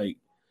 damn, like,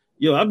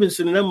 yo, I've been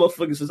sitting in that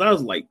motherfucker since I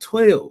was like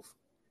 12.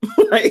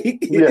 Like,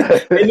 yeah.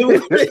 You know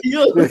what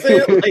I'm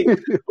saying? Like,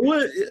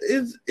 what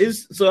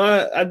it's so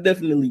I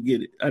definitely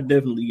get it. I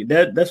definitely get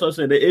that. That's what I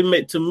said.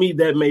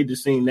 That made the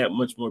scene that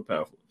much more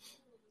powerful.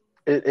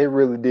 It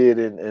really did,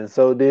 and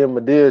so then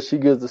Madea, she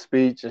gives a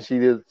speech and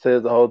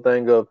says the whole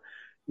thing of,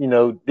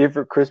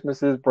 different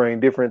Christmases bring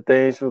different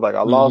things. She was like,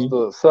 I lost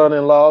a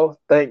son-in-law,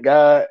 thank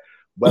God,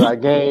 but I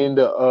gained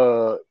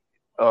a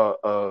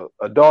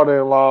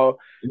daughter-in-law,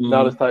 and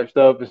all this type of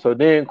stuff. And so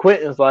then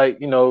Quentin's like,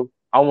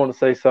 I want to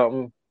say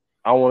something.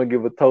 I want to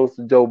give a toast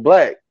to Joe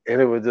Black,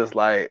 and it was just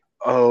like,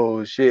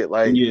 oh shit,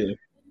 like, yeah,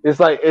 it's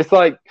like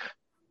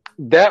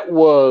that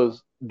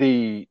was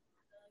the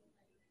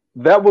thing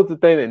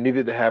that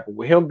needed to happen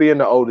with him being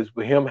the oldest,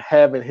 with him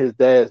having his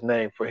dad's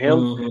name for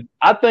him.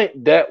 I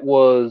think that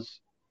was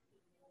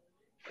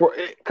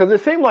because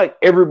it seemed like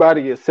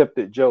everybody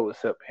accepted Joe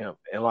except him,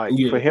 and like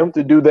for him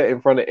to do that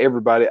in front of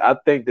everybody, I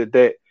think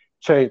that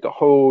changed the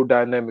whole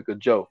dynamic of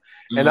Joe,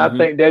 and I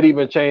think that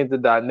even changed the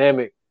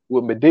dynamic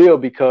with Madea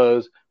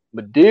because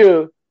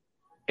Madea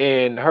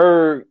and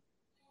her,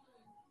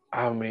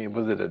 I mean,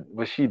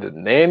 was she the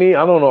nanny?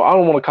 I don't know. I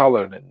don't want to call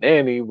her the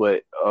nanny,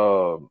 but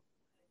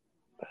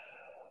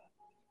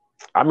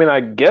I mean,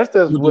 I guess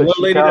that's what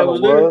she kind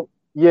of was.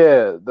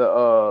 Yeah,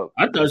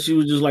 I thought she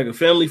was just like a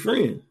family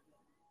friend.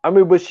 I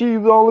mean, but she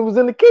only was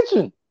in the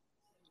kitchen.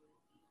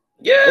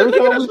 Yeah, every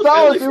time we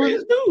saw her, she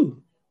was.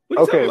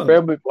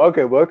 Family.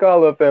 Okay, we'll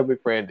call her a family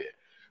friend then.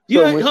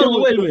 Wait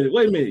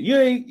a minute.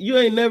 You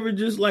ain't never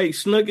just like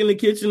snuck in the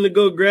kitchen to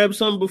go grab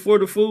something before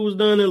the food was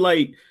done and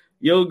like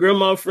your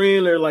grandma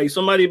friend or like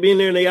somebody being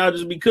there and they all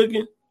just be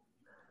cooking?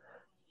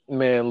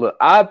 Man, look,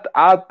 I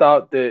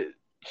thought that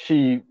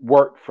she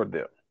worked for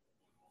them.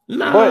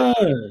 Nah.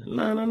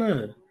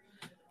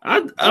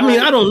 I mean,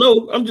 I don't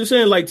know. I'm just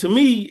saying, like, to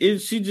me,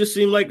 she just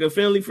seemed like a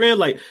family friend.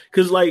 Like,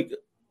 cause like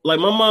my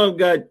mom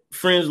got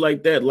friends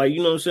like that. Like, you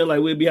know what I'm saying?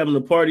 Like, we'd be having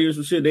a party or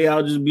some shit. They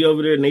all just be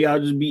over there and they all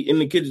just be in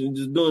the kitchen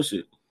just doing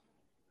shit.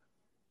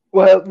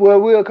 Well,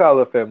 we'll call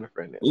her a family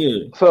friend then.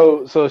 Yeah.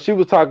 So she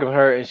was talking to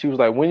her and she was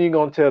like, when you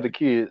gonna tell the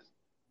kids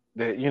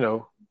that,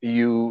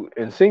 you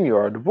and Senior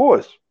are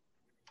divorced?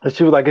 And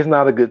she was like, it's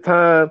not a good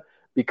time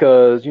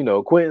because,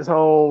 Quentin's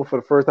home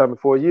for the first time in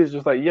 4 years.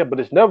 Just like, yeah, but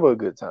it's never a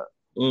good time.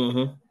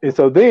 And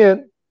so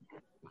then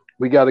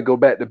we got to go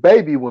back to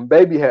Baby when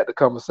Baby had the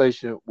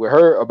conversation with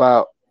her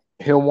about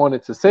him wanting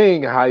to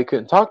sing and how he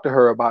couldn't talk to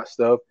her about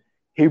stuff.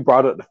 He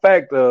brought up the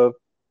fact of,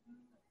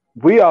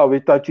 we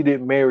always thought you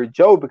didn't marry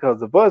Joe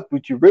because of us,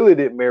 but you really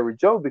didn't marry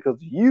Joe because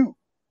of you.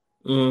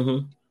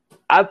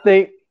 I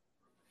think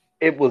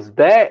it was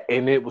that,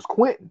 and it was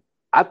Quentin.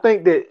 I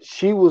think that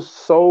she was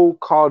so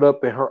caught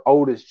up in her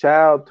oldest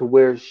child to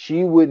where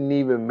she wouldn't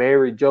even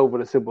marry Joe for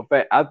the simple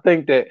fact. I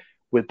think that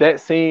with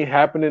that scene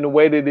happening the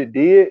way that it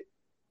did,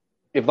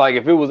 if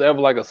it was ever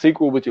like a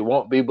sequel, which it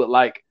won't be, but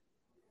like,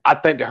 I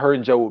think that her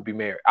and Joe would be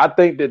married. I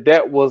think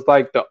that was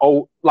like the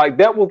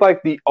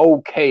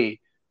okay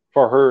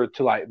for her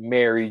to like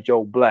marry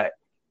Joe Black.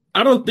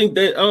 I don't think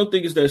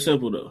it's that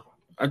simple though.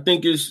 I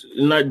think it's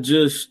not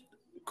just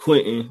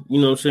Quentin,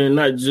 you know what I'm saying?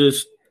 Not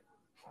just,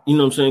 you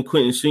know what I'm saying,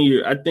 Quentin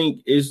Sr. I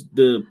think it's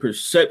the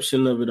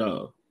perception of it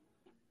all.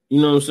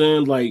 You know what I'm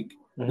saying? Like,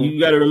 you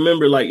got to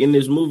remember, like, in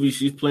this movie,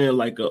 she's playing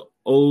like a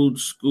old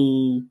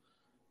school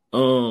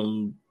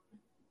mother,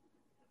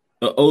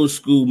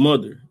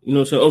 you know what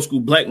I'm saying? Old school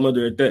black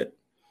mother at that.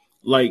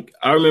 Like,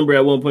 I remember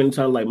at one point in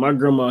time, like, my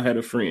grandma had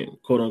a friend,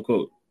 quote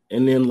unquote.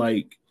 And then,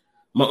 like,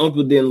 my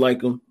uncle didn't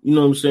like him, you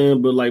know what I'm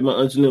saying? But, like, my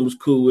aunt and them was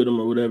cool with him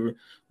or whatever.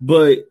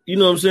 But, you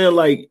know what I'm saying?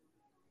 Like,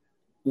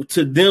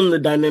 to them, the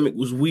dynamic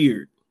was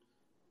weird.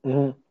 You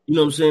know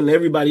what I'm saying?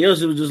 Everybody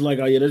else, it was just like,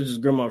 oh, yeah, that's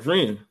just grandma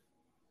friend.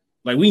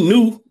 Like, we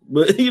knew,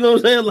 but, you know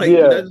what I'm saying? Like,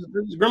 that's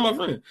grandma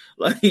friend.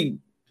 Like,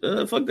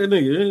 fuck that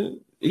nigga.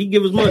 He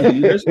give us money.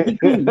 That's he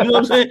cool. You know what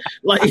I'm saying?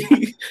 Like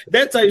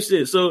that type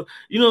shit. So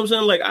you know what I'm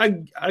saying? Like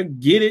I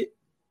get it,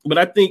 but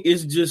I think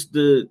it's just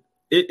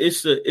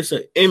it's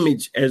an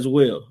image as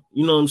well.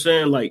 You know what I'm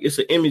saying? Like it's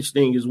an image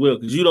thing as well,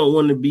 because you don't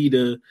want to be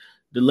the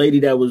lady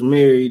that was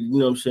married, you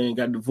know what I'm saying,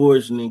 got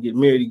divorced and then get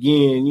married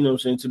again, you know what I'm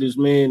saying, to this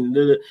man.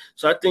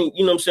 So I think,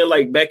 you know what I'm saying,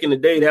 like back in the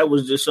day, that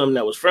was just something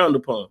that was frowned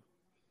upon.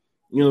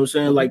 You know what I'm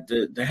saying? Like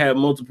to have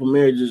multiple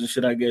marriages and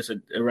shit, I guess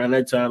around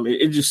that time,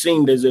 it just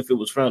seemed as if it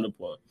was frowned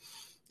upon.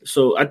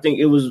 So I think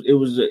it was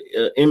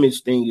an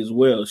image thing as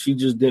well. She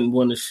just didn't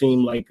want to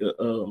seem like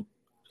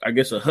I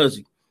guess a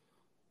hussy.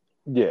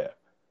 Yeah.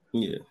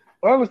 Yeah.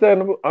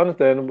 Understandable.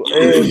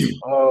 And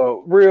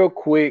real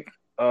quick,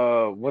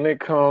 when it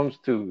comes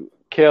to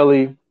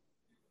Kelly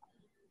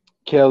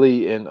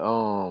and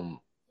Mekhi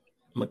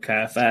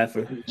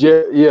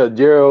Phifer.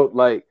 Gerald,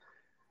 like,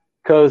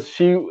 cause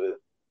she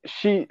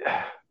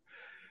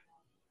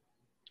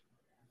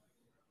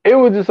it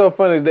was just so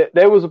funny that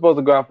they were supposed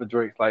to go out for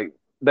drinks. Like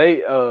they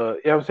you know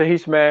what I'm saying, he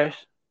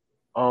smashed.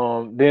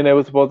 Then they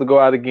were supposed to go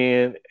out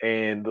again,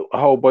 and a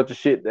whole bunch of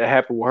shit that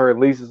happened with her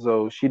and Lisa,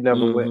 so she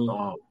never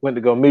went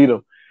to go meet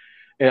him.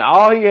 And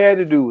all he had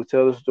to do was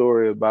tell the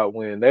story about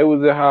when they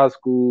was in high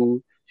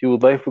school. She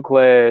was late for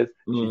class.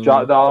 She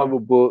dropped all of her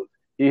books.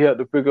 He helped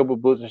her pick up her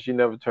books, and she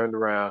never turned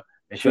around.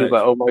 And she was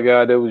like, "Oh my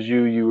God, that was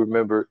you. You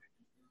remember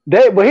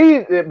that?"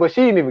 But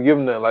she didn't even give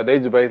him nothing. Like they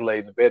just basically laid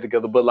in the bed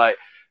together. But like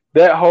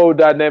that whole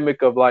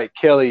dynamic of like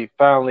Kelly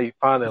finally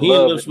finding love. He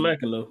ended up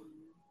smacking though.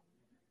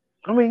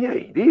 I mean, yeah,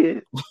 he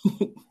did.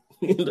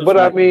 But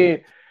I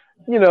mean,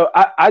 you know,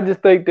 I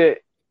just think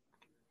that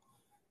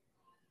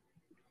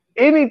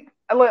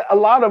a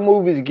lot of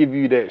movies give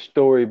you that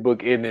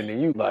storybook ending, and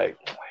you like,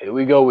 here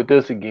we go with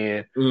this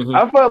again.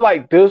 I felt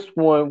like this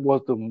one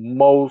was the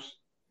most,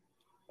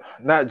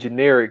 not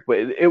generic, but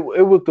it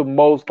was the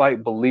most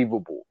like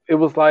believable. It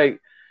was like,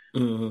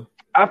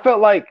 I felt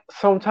like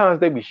sometimes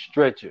they be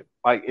stretching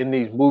like in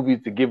these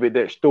movies to give it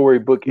that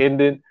storybook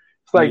ending.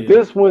 It's like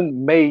this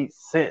one made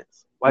sense.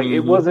 Like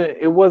it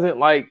wasn't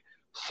like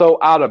so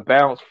out of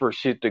bounds for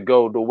shit to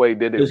go the way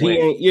that it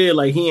went.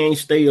 He ain't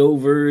stay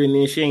over and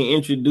then she ain't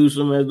introduce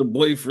him as the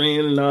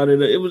boyfriend and all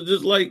that. It was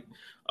just like,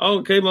 oh,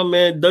 okay, my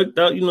man ducked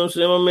out, you know what I'm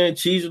saying? My man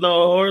cheesing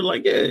all hard.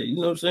 Like, yeah, you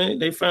know what I'm saying?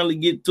 They finally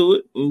get to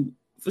it, and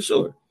for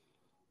sure.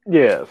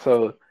 Yeah,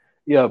 so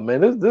yeah,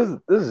 man, this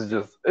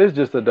is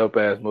just a dope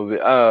ass movie.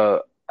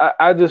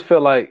 I just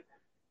feel like,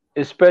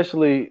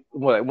 especially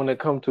when it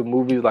comes to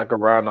movies like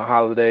around the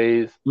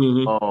holidays,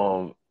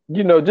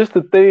 you know, just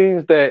the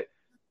things that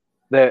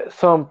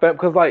some,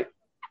 because like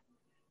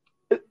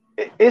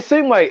it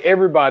seemed like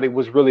everybody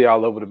was really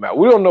all over the map.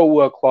 We don't know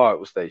where Claude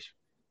was stationed,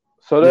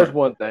 so that's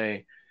one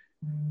thing.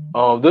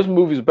 This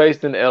movie's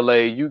based in LA.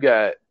 You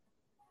got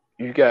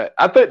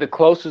I think the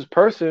closest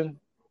person,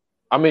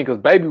 I mean, because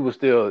Baby was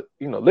still,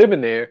 you know,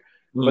 living there,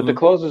 but the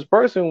closest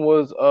person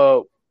was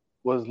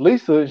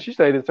Lisa, and she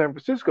stayed in San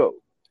Francisco.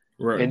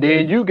 Right. And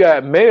then you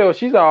got Mel,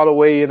 she's all the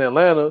way in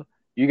Atlanta.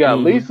 You got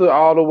Lisa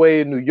all the way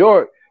in New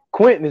York.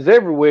 Quentin is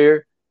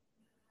everywhere.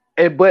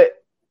 But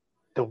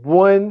the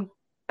one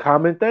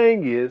common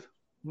thing is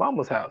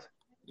Mama's house.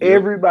 Yep.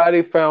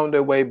 Everybody found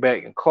their way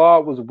back, and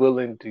Claude was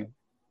willing to,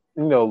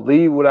 you know,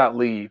 leave without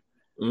leave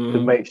to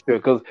make sure.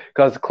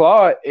 Because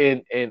Claude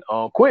and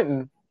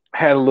Quentin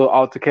had a little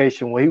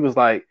altercation where he was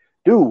like,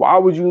 dude, why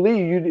would you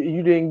leave?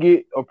 You didn't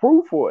get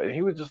approved for it. And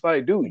he was just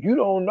like, dude, you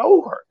don't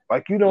know her.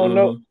 Like, you don't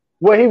know.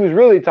 What he was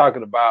really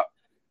talking about,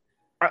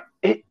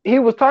 he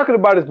was talking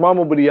about his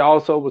mama, but he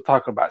also was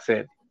talking about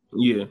Sandy.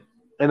 Yeah.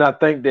 And I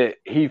think that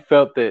he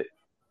felt that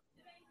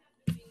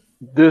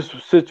this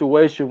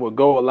situation would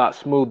go a lot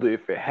smoother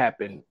if it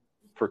happened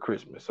for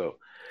Christmas. So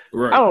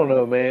I don't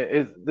know,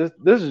 man.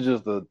 This is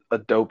just a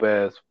dope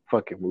ass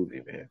fucking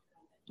movie, man.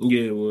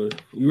 Yeah, it was.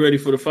 You ready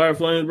for the Fire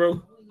Flames,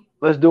 bro?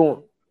 Let's do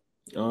them.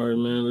 All right,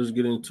 man. Let's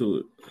get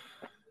into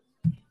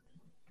it.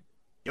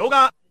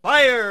 Yoga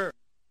Fire,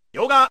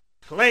 Yoga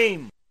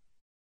Flame.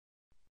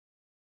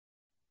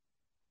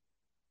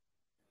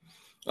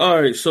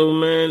 All right, so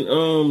man,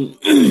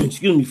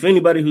 excuse me, for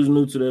anybody who's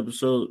new to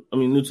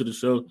the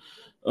show,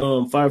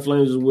 Fire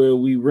Flames is where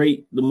we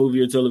rate the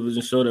movie or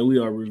television show that we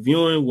are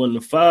reviewing, 1 to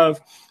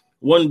 5,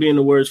 1 being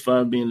the worst,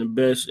 5 being the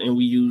best, and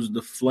we use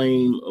the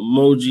flame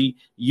emoji.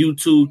 You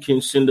too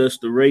can send us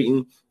the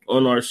rating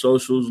on our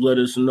socials. Let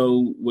us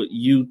know what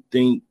you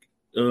think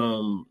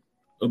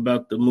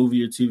about the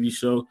movie or TV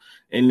show,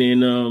 and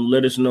then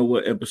let us know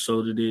what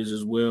episode it is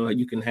as well.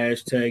 You can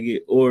hashtag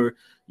it, or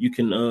you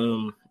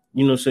can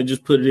you know, so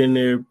just put it in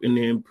there and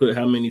then put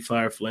how many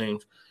Fire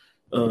Flames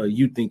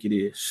you think it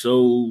is.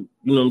 So,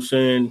 you know what I'm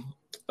saying?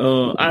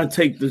 I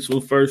take this one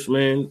first,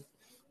 man.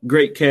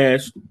 Great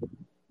cast,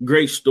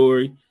 great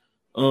story.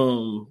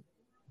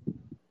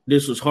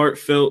 This was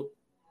heartfelt.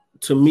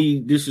 To me,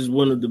 this is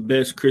one of the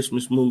best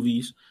Christmas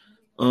movies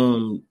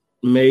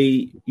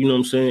made. You know what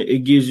I'm saying? It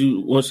gives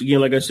you, once again,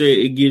 like I said,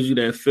 it gives you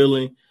that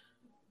feeling,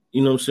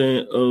 you know what I'm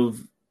saying,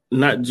 of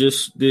not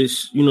just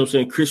this, you know what I'm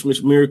saying,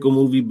 Christmas miracle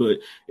movie, but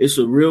it's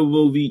a real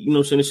movie, you know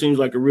what I'm saying? It seems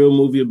like a real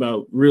movie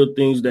about real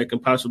things that can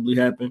possibly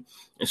happen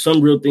and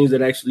some real things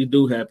that actually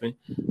do happen.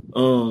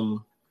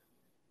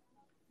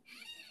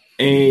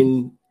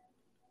 And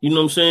you know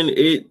what I'm saying?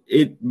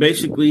 It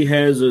basically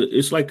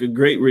it's like a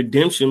great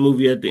redemption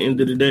movie at the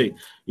end of the day.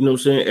 You know what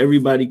I'm saying?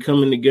 Everybody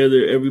coming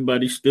together,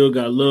 everybody still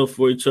got love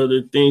for each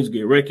other, things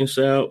get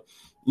reconciled.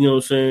 You know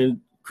what I'm saying?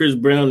 Chris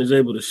Brown is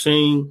able to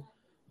sing.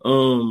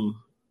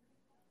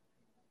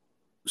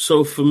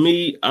 So for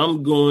me,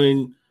 I'm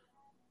gonna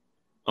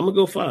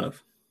go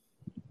 5.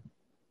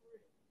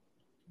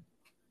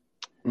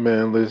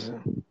 Man,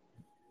 listen.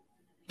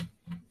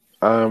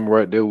 I'm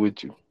right there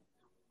with you.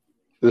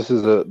 This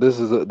is a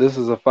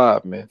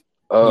 5, man.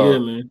 Yeah,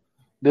 man.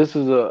 This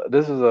is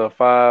a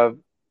 5,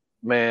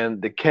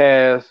 man. The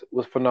cast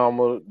was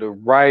phenomenal. The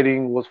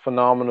writing was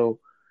phenomenal.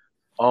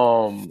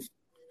 The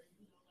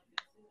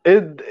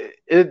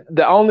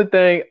only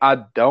thing I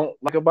don't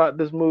like about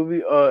this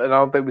movie, and I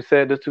don't think we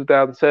said this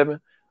 2007.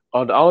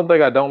 The only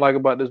thing I don't like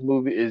about this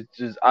movie is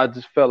I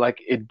just felt like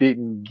it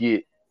didn't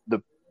get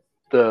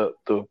the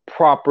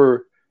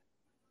proper.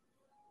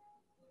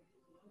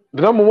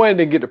 The number one, it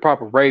didn't get the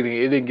proper rating.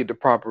 It didn't get the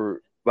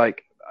proper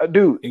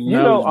dude. You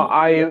know,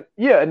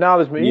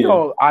 acknowledgement. Yeah. You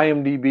know,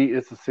 IMDb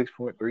is a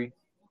 6.3.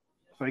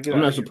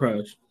 I'm not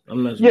surprised.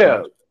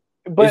 Yeah,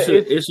 but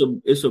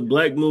it's a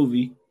black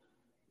movie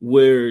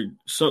where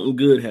something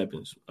good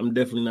happens. I'm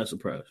definitely not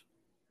surprised.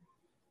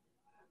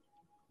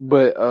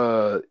 But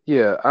I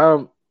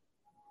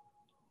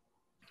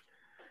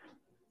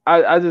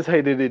just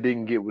hate that it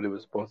didn't get what it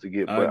was supposed to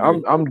get. But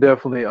I'm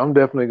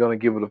definitely gonna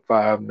give it a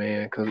 5,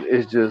 man, because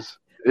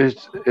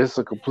it's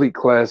a complete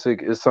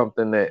classic. It's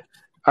something that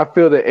I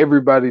feel that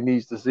everybody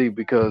needs to see,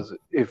 because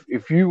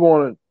if you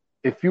want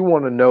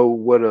to know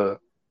what a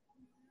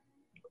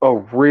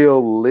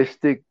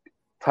realistic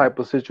type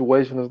of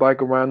situation is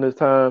like around this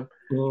time,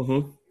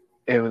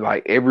 and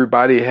like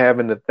everybody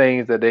having the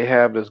things that they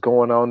have that's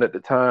going on at the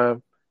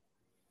time,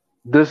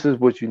 this is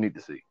what you need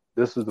to see.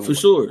 This is for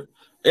sure.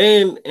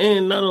 And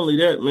not only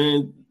that,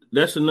 man,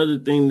 that's another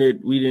thing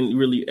that we didn't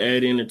really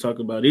add in and talk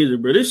about either.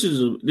 But this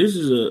is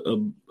a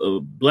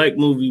black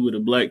movie with a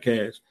black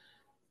cast,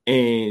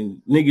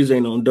 and niggas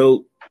ain't on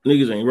dope,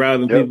 niggas ain't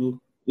robbing people,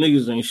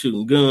 niggas ain't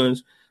shooting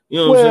guns. You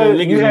know what I'm saying?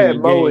 Niggas you had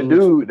Mo and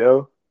Dude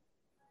though.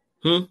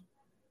 You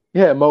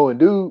had Mo and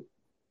Dude.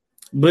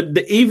 But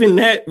even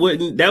that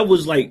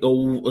was like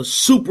a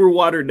super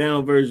watered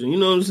down version. You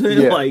know what I'm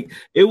saying? Yeah. Like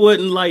it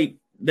wasn't like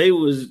they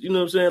was, you know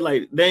what I'm saying?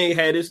 Like they ain't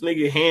had this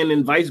nigga hand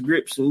in vice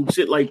grips and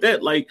shit like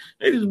that. Like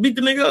they just beat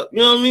the nigga up. You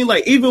know what I mean?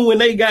 Like even when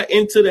they got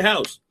into the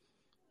house,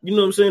 you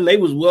know what I'm saying? They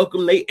was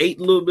welcome. They ate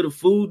a little bit of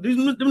food. Them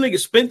niggas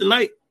spent the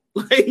night.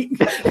 Like,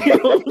 you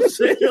know what I'm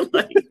saying?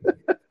 Like,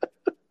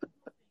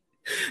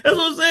 that's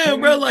what I'm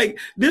saying, bro. Like,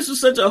 this is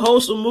such a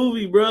wholesome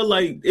movie, bro.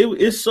 Like,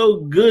 it's so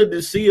good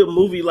to see a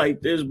movie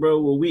like this, bro,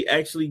 where we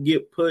actually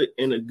get put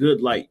in a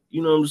good light.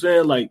 You know what I'm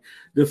saying? Like,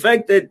 the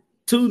fact that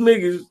two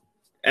niggas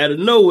out of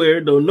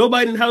nowhere, though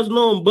nobody in the house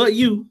know them but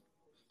you,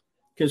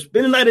 can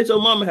spend the night at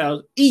your mama's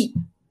house, eat,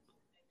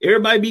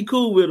 everybody be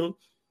cool with them,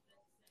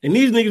 and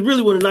these niggas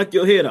really want to knock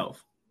your head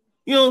off.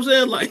 You know what I'm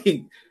saying?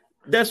 Like,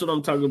 that's what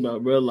I'm talking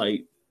about, bro.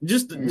 Like,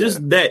 just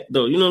that,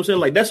 though. You know what I'm saying?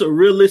 Like, that's a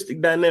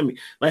realistic dynamic.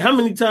 Like, how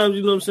many times,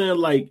 you know what I'm saying,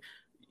 like,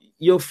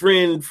 your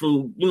friend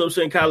from, you know what I'm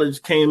saying,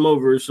 college came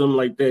over or something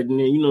like that, and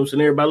then, you know what I'm saying,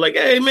 everybody like,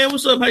 hey, man,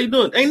 what's up? How you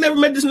doing? Ain't never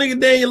met this nigga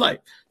day in your life.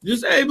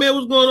 Just, hey, man,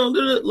 what's going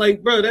on?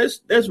 Like, bro,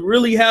 that's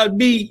really how it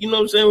be, you know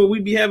what I'm saying, when we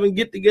be having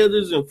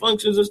get-togethers and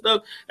functions and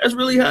stuff. That's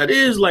really how it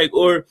is. Like,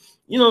 or,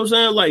 you know what I'm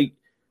saying, like,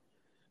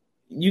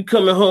 you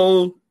coming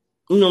home,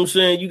 you know what I'm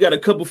saying, you got a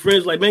couple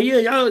friends like, man,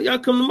 yeah, y'all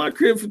come to my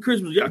crib for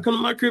Christmas. Y'all come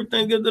to my crib,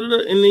 thank God, and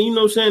then, you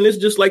know what I'm saying, it's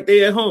just like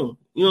they at home.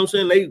 You know what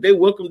I'm saying? They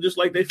welcome just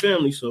like they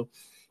family. So,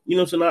 you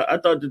know what I'm saying, I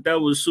thought that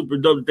was super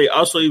dope that they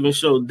also even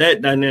showed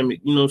that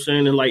dynamic, you know what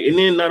I'm saying? And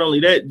then not only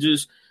that,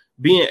 just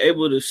being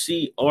able to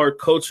see our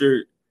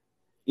culture,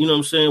 you know what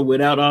I'm saying,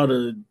 without all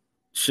the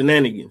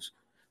shenanigans.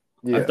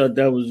 Yeah. I thought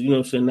that was, you know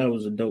what I'm saying, that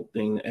was a dope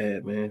thing to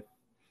add, man.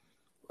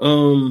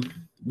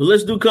 But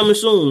let's do coming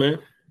soon, man.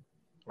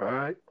 All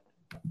right.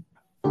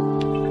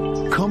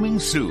 Coming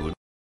soon.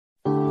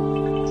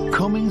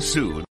 Coming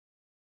soon.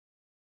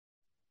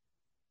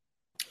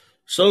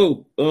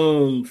 So,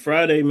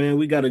 Friday, man,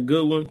 we got a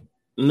good one.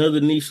 Another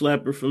knee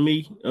slapper for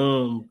me.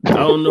 I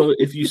don't know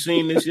if you've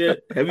seen this yet.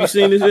 Have you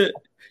seen this yet?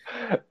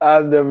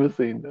 I've never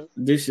seen this.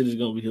 This shit is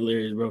gonna be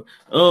hilarious, bro.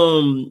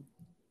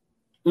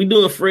 We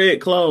doing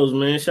Fred Claus,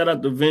 man. Shout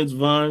out to Vince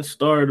Vaughn,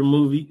 star of the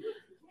movie.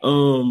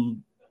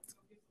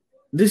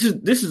 This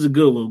is a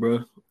good one, bro.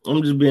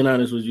 I'm just being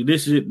honest with you.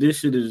 This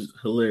shit is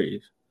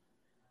hilarious.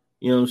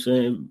 You know what I'm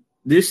saying?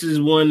 This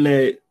is one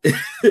that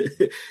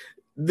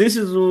this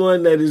is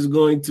one that is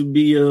going to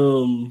be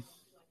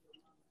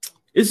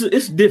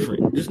it's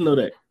different. Just know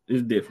that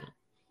it's different.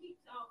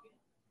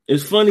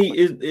 It's funny,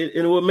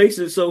 and what makes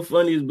it so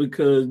funny is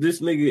because this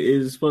nigga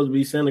is supposed to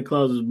be Santa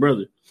Claus's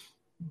brother.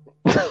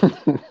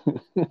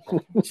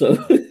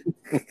 So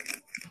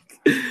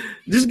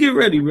Just get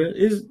ready, bro.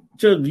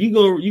 You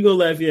gonna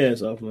laugh your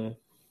ass off, man.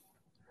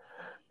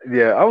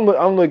 Yeah, I'm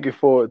looking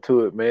forward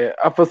to it, man.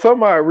 For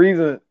some odd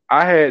reason,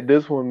 I had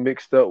this one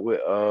mixed up with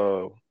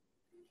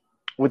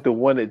the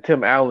one that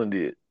Tim Allen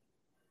did.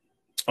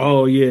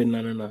 Oh yeah,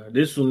 no.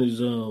 This one is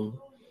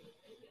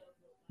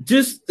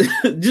just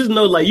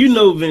know, like, you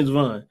know, Vince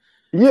Vaughn.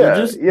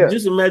 Yeah, so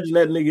just imagine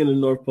that nigga in the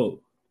North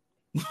Pole.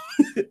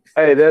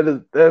 Hey,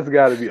 that's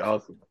got to be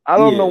awesome. I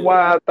don't know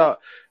why I thought,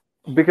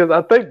 because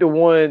I think the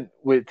one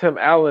with Tim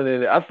Allen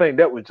in it, I think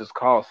that was just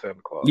called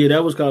Santa Claus. Yeah,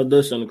 that was called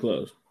The Santa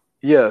Claus.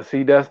 Yeah,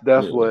 see, that's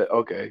what.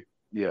 Okay,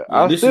 yeah.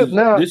 This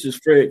is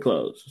Fred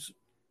Claus.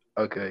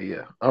 Okay,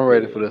 yeah, I'm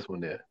ready for this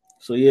one then.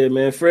 So yeah,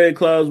 man, Fred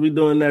Claus, we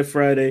doing that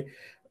Friday.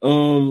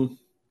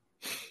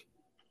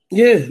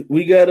 Yeah,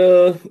 we got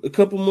a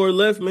couple more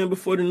left, man,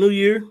 before the new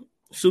year.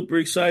 Super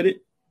excited.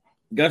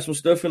 Got some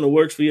stuff in the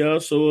works for y'all,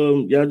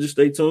 so y'all just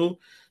stay tuned.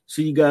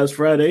 See you guys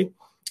Friday.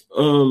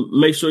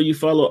 Make sure you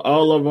follow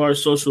all of our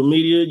social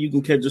media. You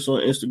can catch us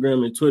on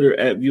Instagram and Twitter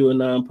at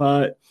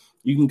View9Pod.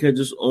 You can catch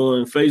us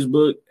on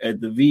Facebook at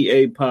the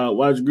VA Pod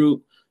Watch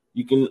Group.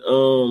 You can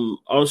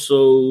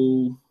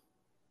also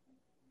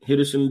hit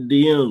us in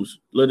the DMs.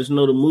 Let us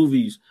know the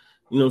movies,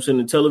 you know what I'm saying,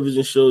 the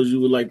television shows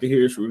you would like to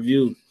hear us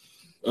review.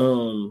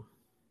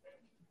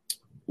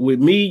 With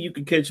me, you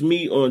can catch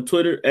me on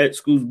Twitter at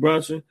Scoots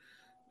Bronson.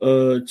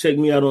 Check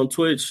me out on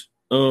Twitch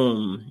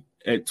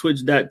at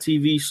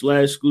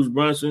twitch.tv/Scoots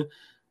Bronson.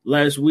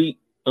 Last week,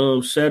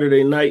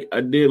 Saturday night, I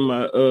did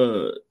my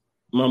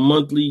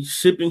monthly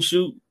sip and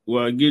shoot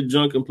where I get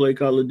drunk and play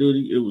Call of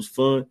Duty. It was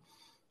fun.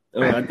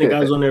 I think I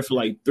was on there for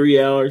like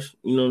 3 hours,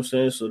 you know what I'm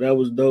saying? So that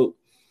was dope.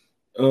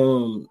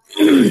 And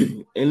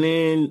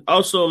then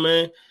also,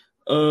 man,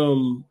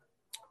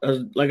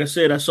 like I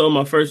said, I sold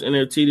my first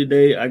NFT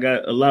today. I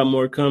got a lot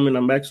more coming.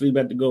 I'm actually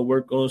about to go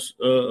work on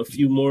a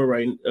few more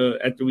right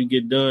after we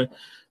get done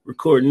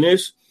recording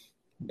this.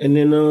 And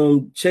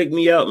then check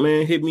me out,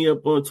 man. Hit me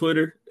up on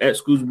Twitter at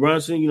Scoots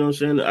Bronson. You know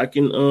what I'm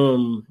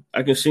saying?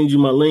 I can send you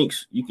my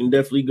links. You can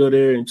definitely go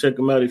there and check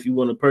them out if you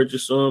want to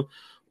purchase some,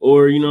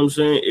 or you know what I'm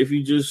saying, if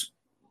you just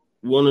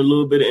want a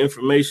little bit of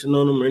information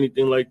on them or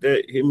anything like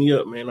that, hit me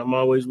up, man. I'm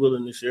always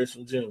willing to share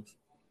some gems.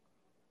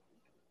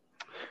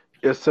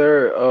 Yes,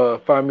 sir.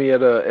 Find me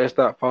at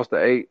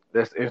s.foster8.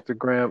 That's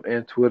Instagram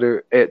and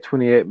Twitter at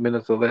 28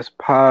 Minutes or Less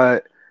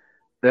Pod.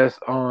 That's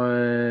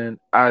on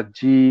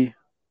IG.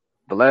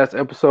 The last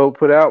episode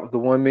put out was the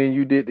one me and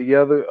you did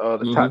together.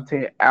 The top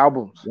 10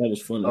 albums that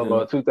was fun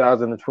of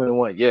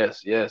 2021.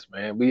 Yes,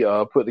 man. We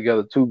put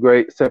together 2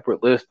 great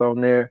separate lists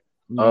on there.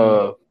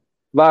 A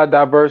lot of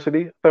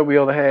diversity. I think we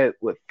only had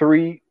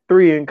three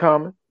in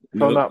common,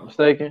 if I'm not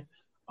mistaken.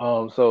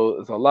 So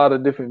it's a lot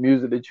of different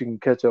music that you can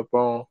catch up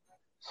on.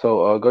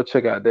 So go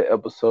check out that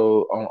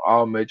episode on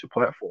all major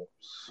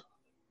platforms.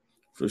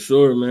 For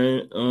sure,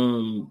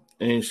 man.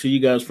 And see you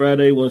guys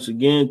Friday. Once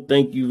again,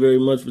 thank you very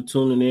much for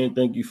tuning in.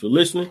 Thank you for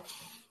listening.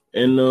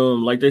 And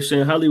like they say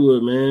in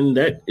Hollywood, man,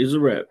 that is a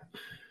wrap.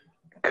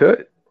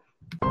 Cut.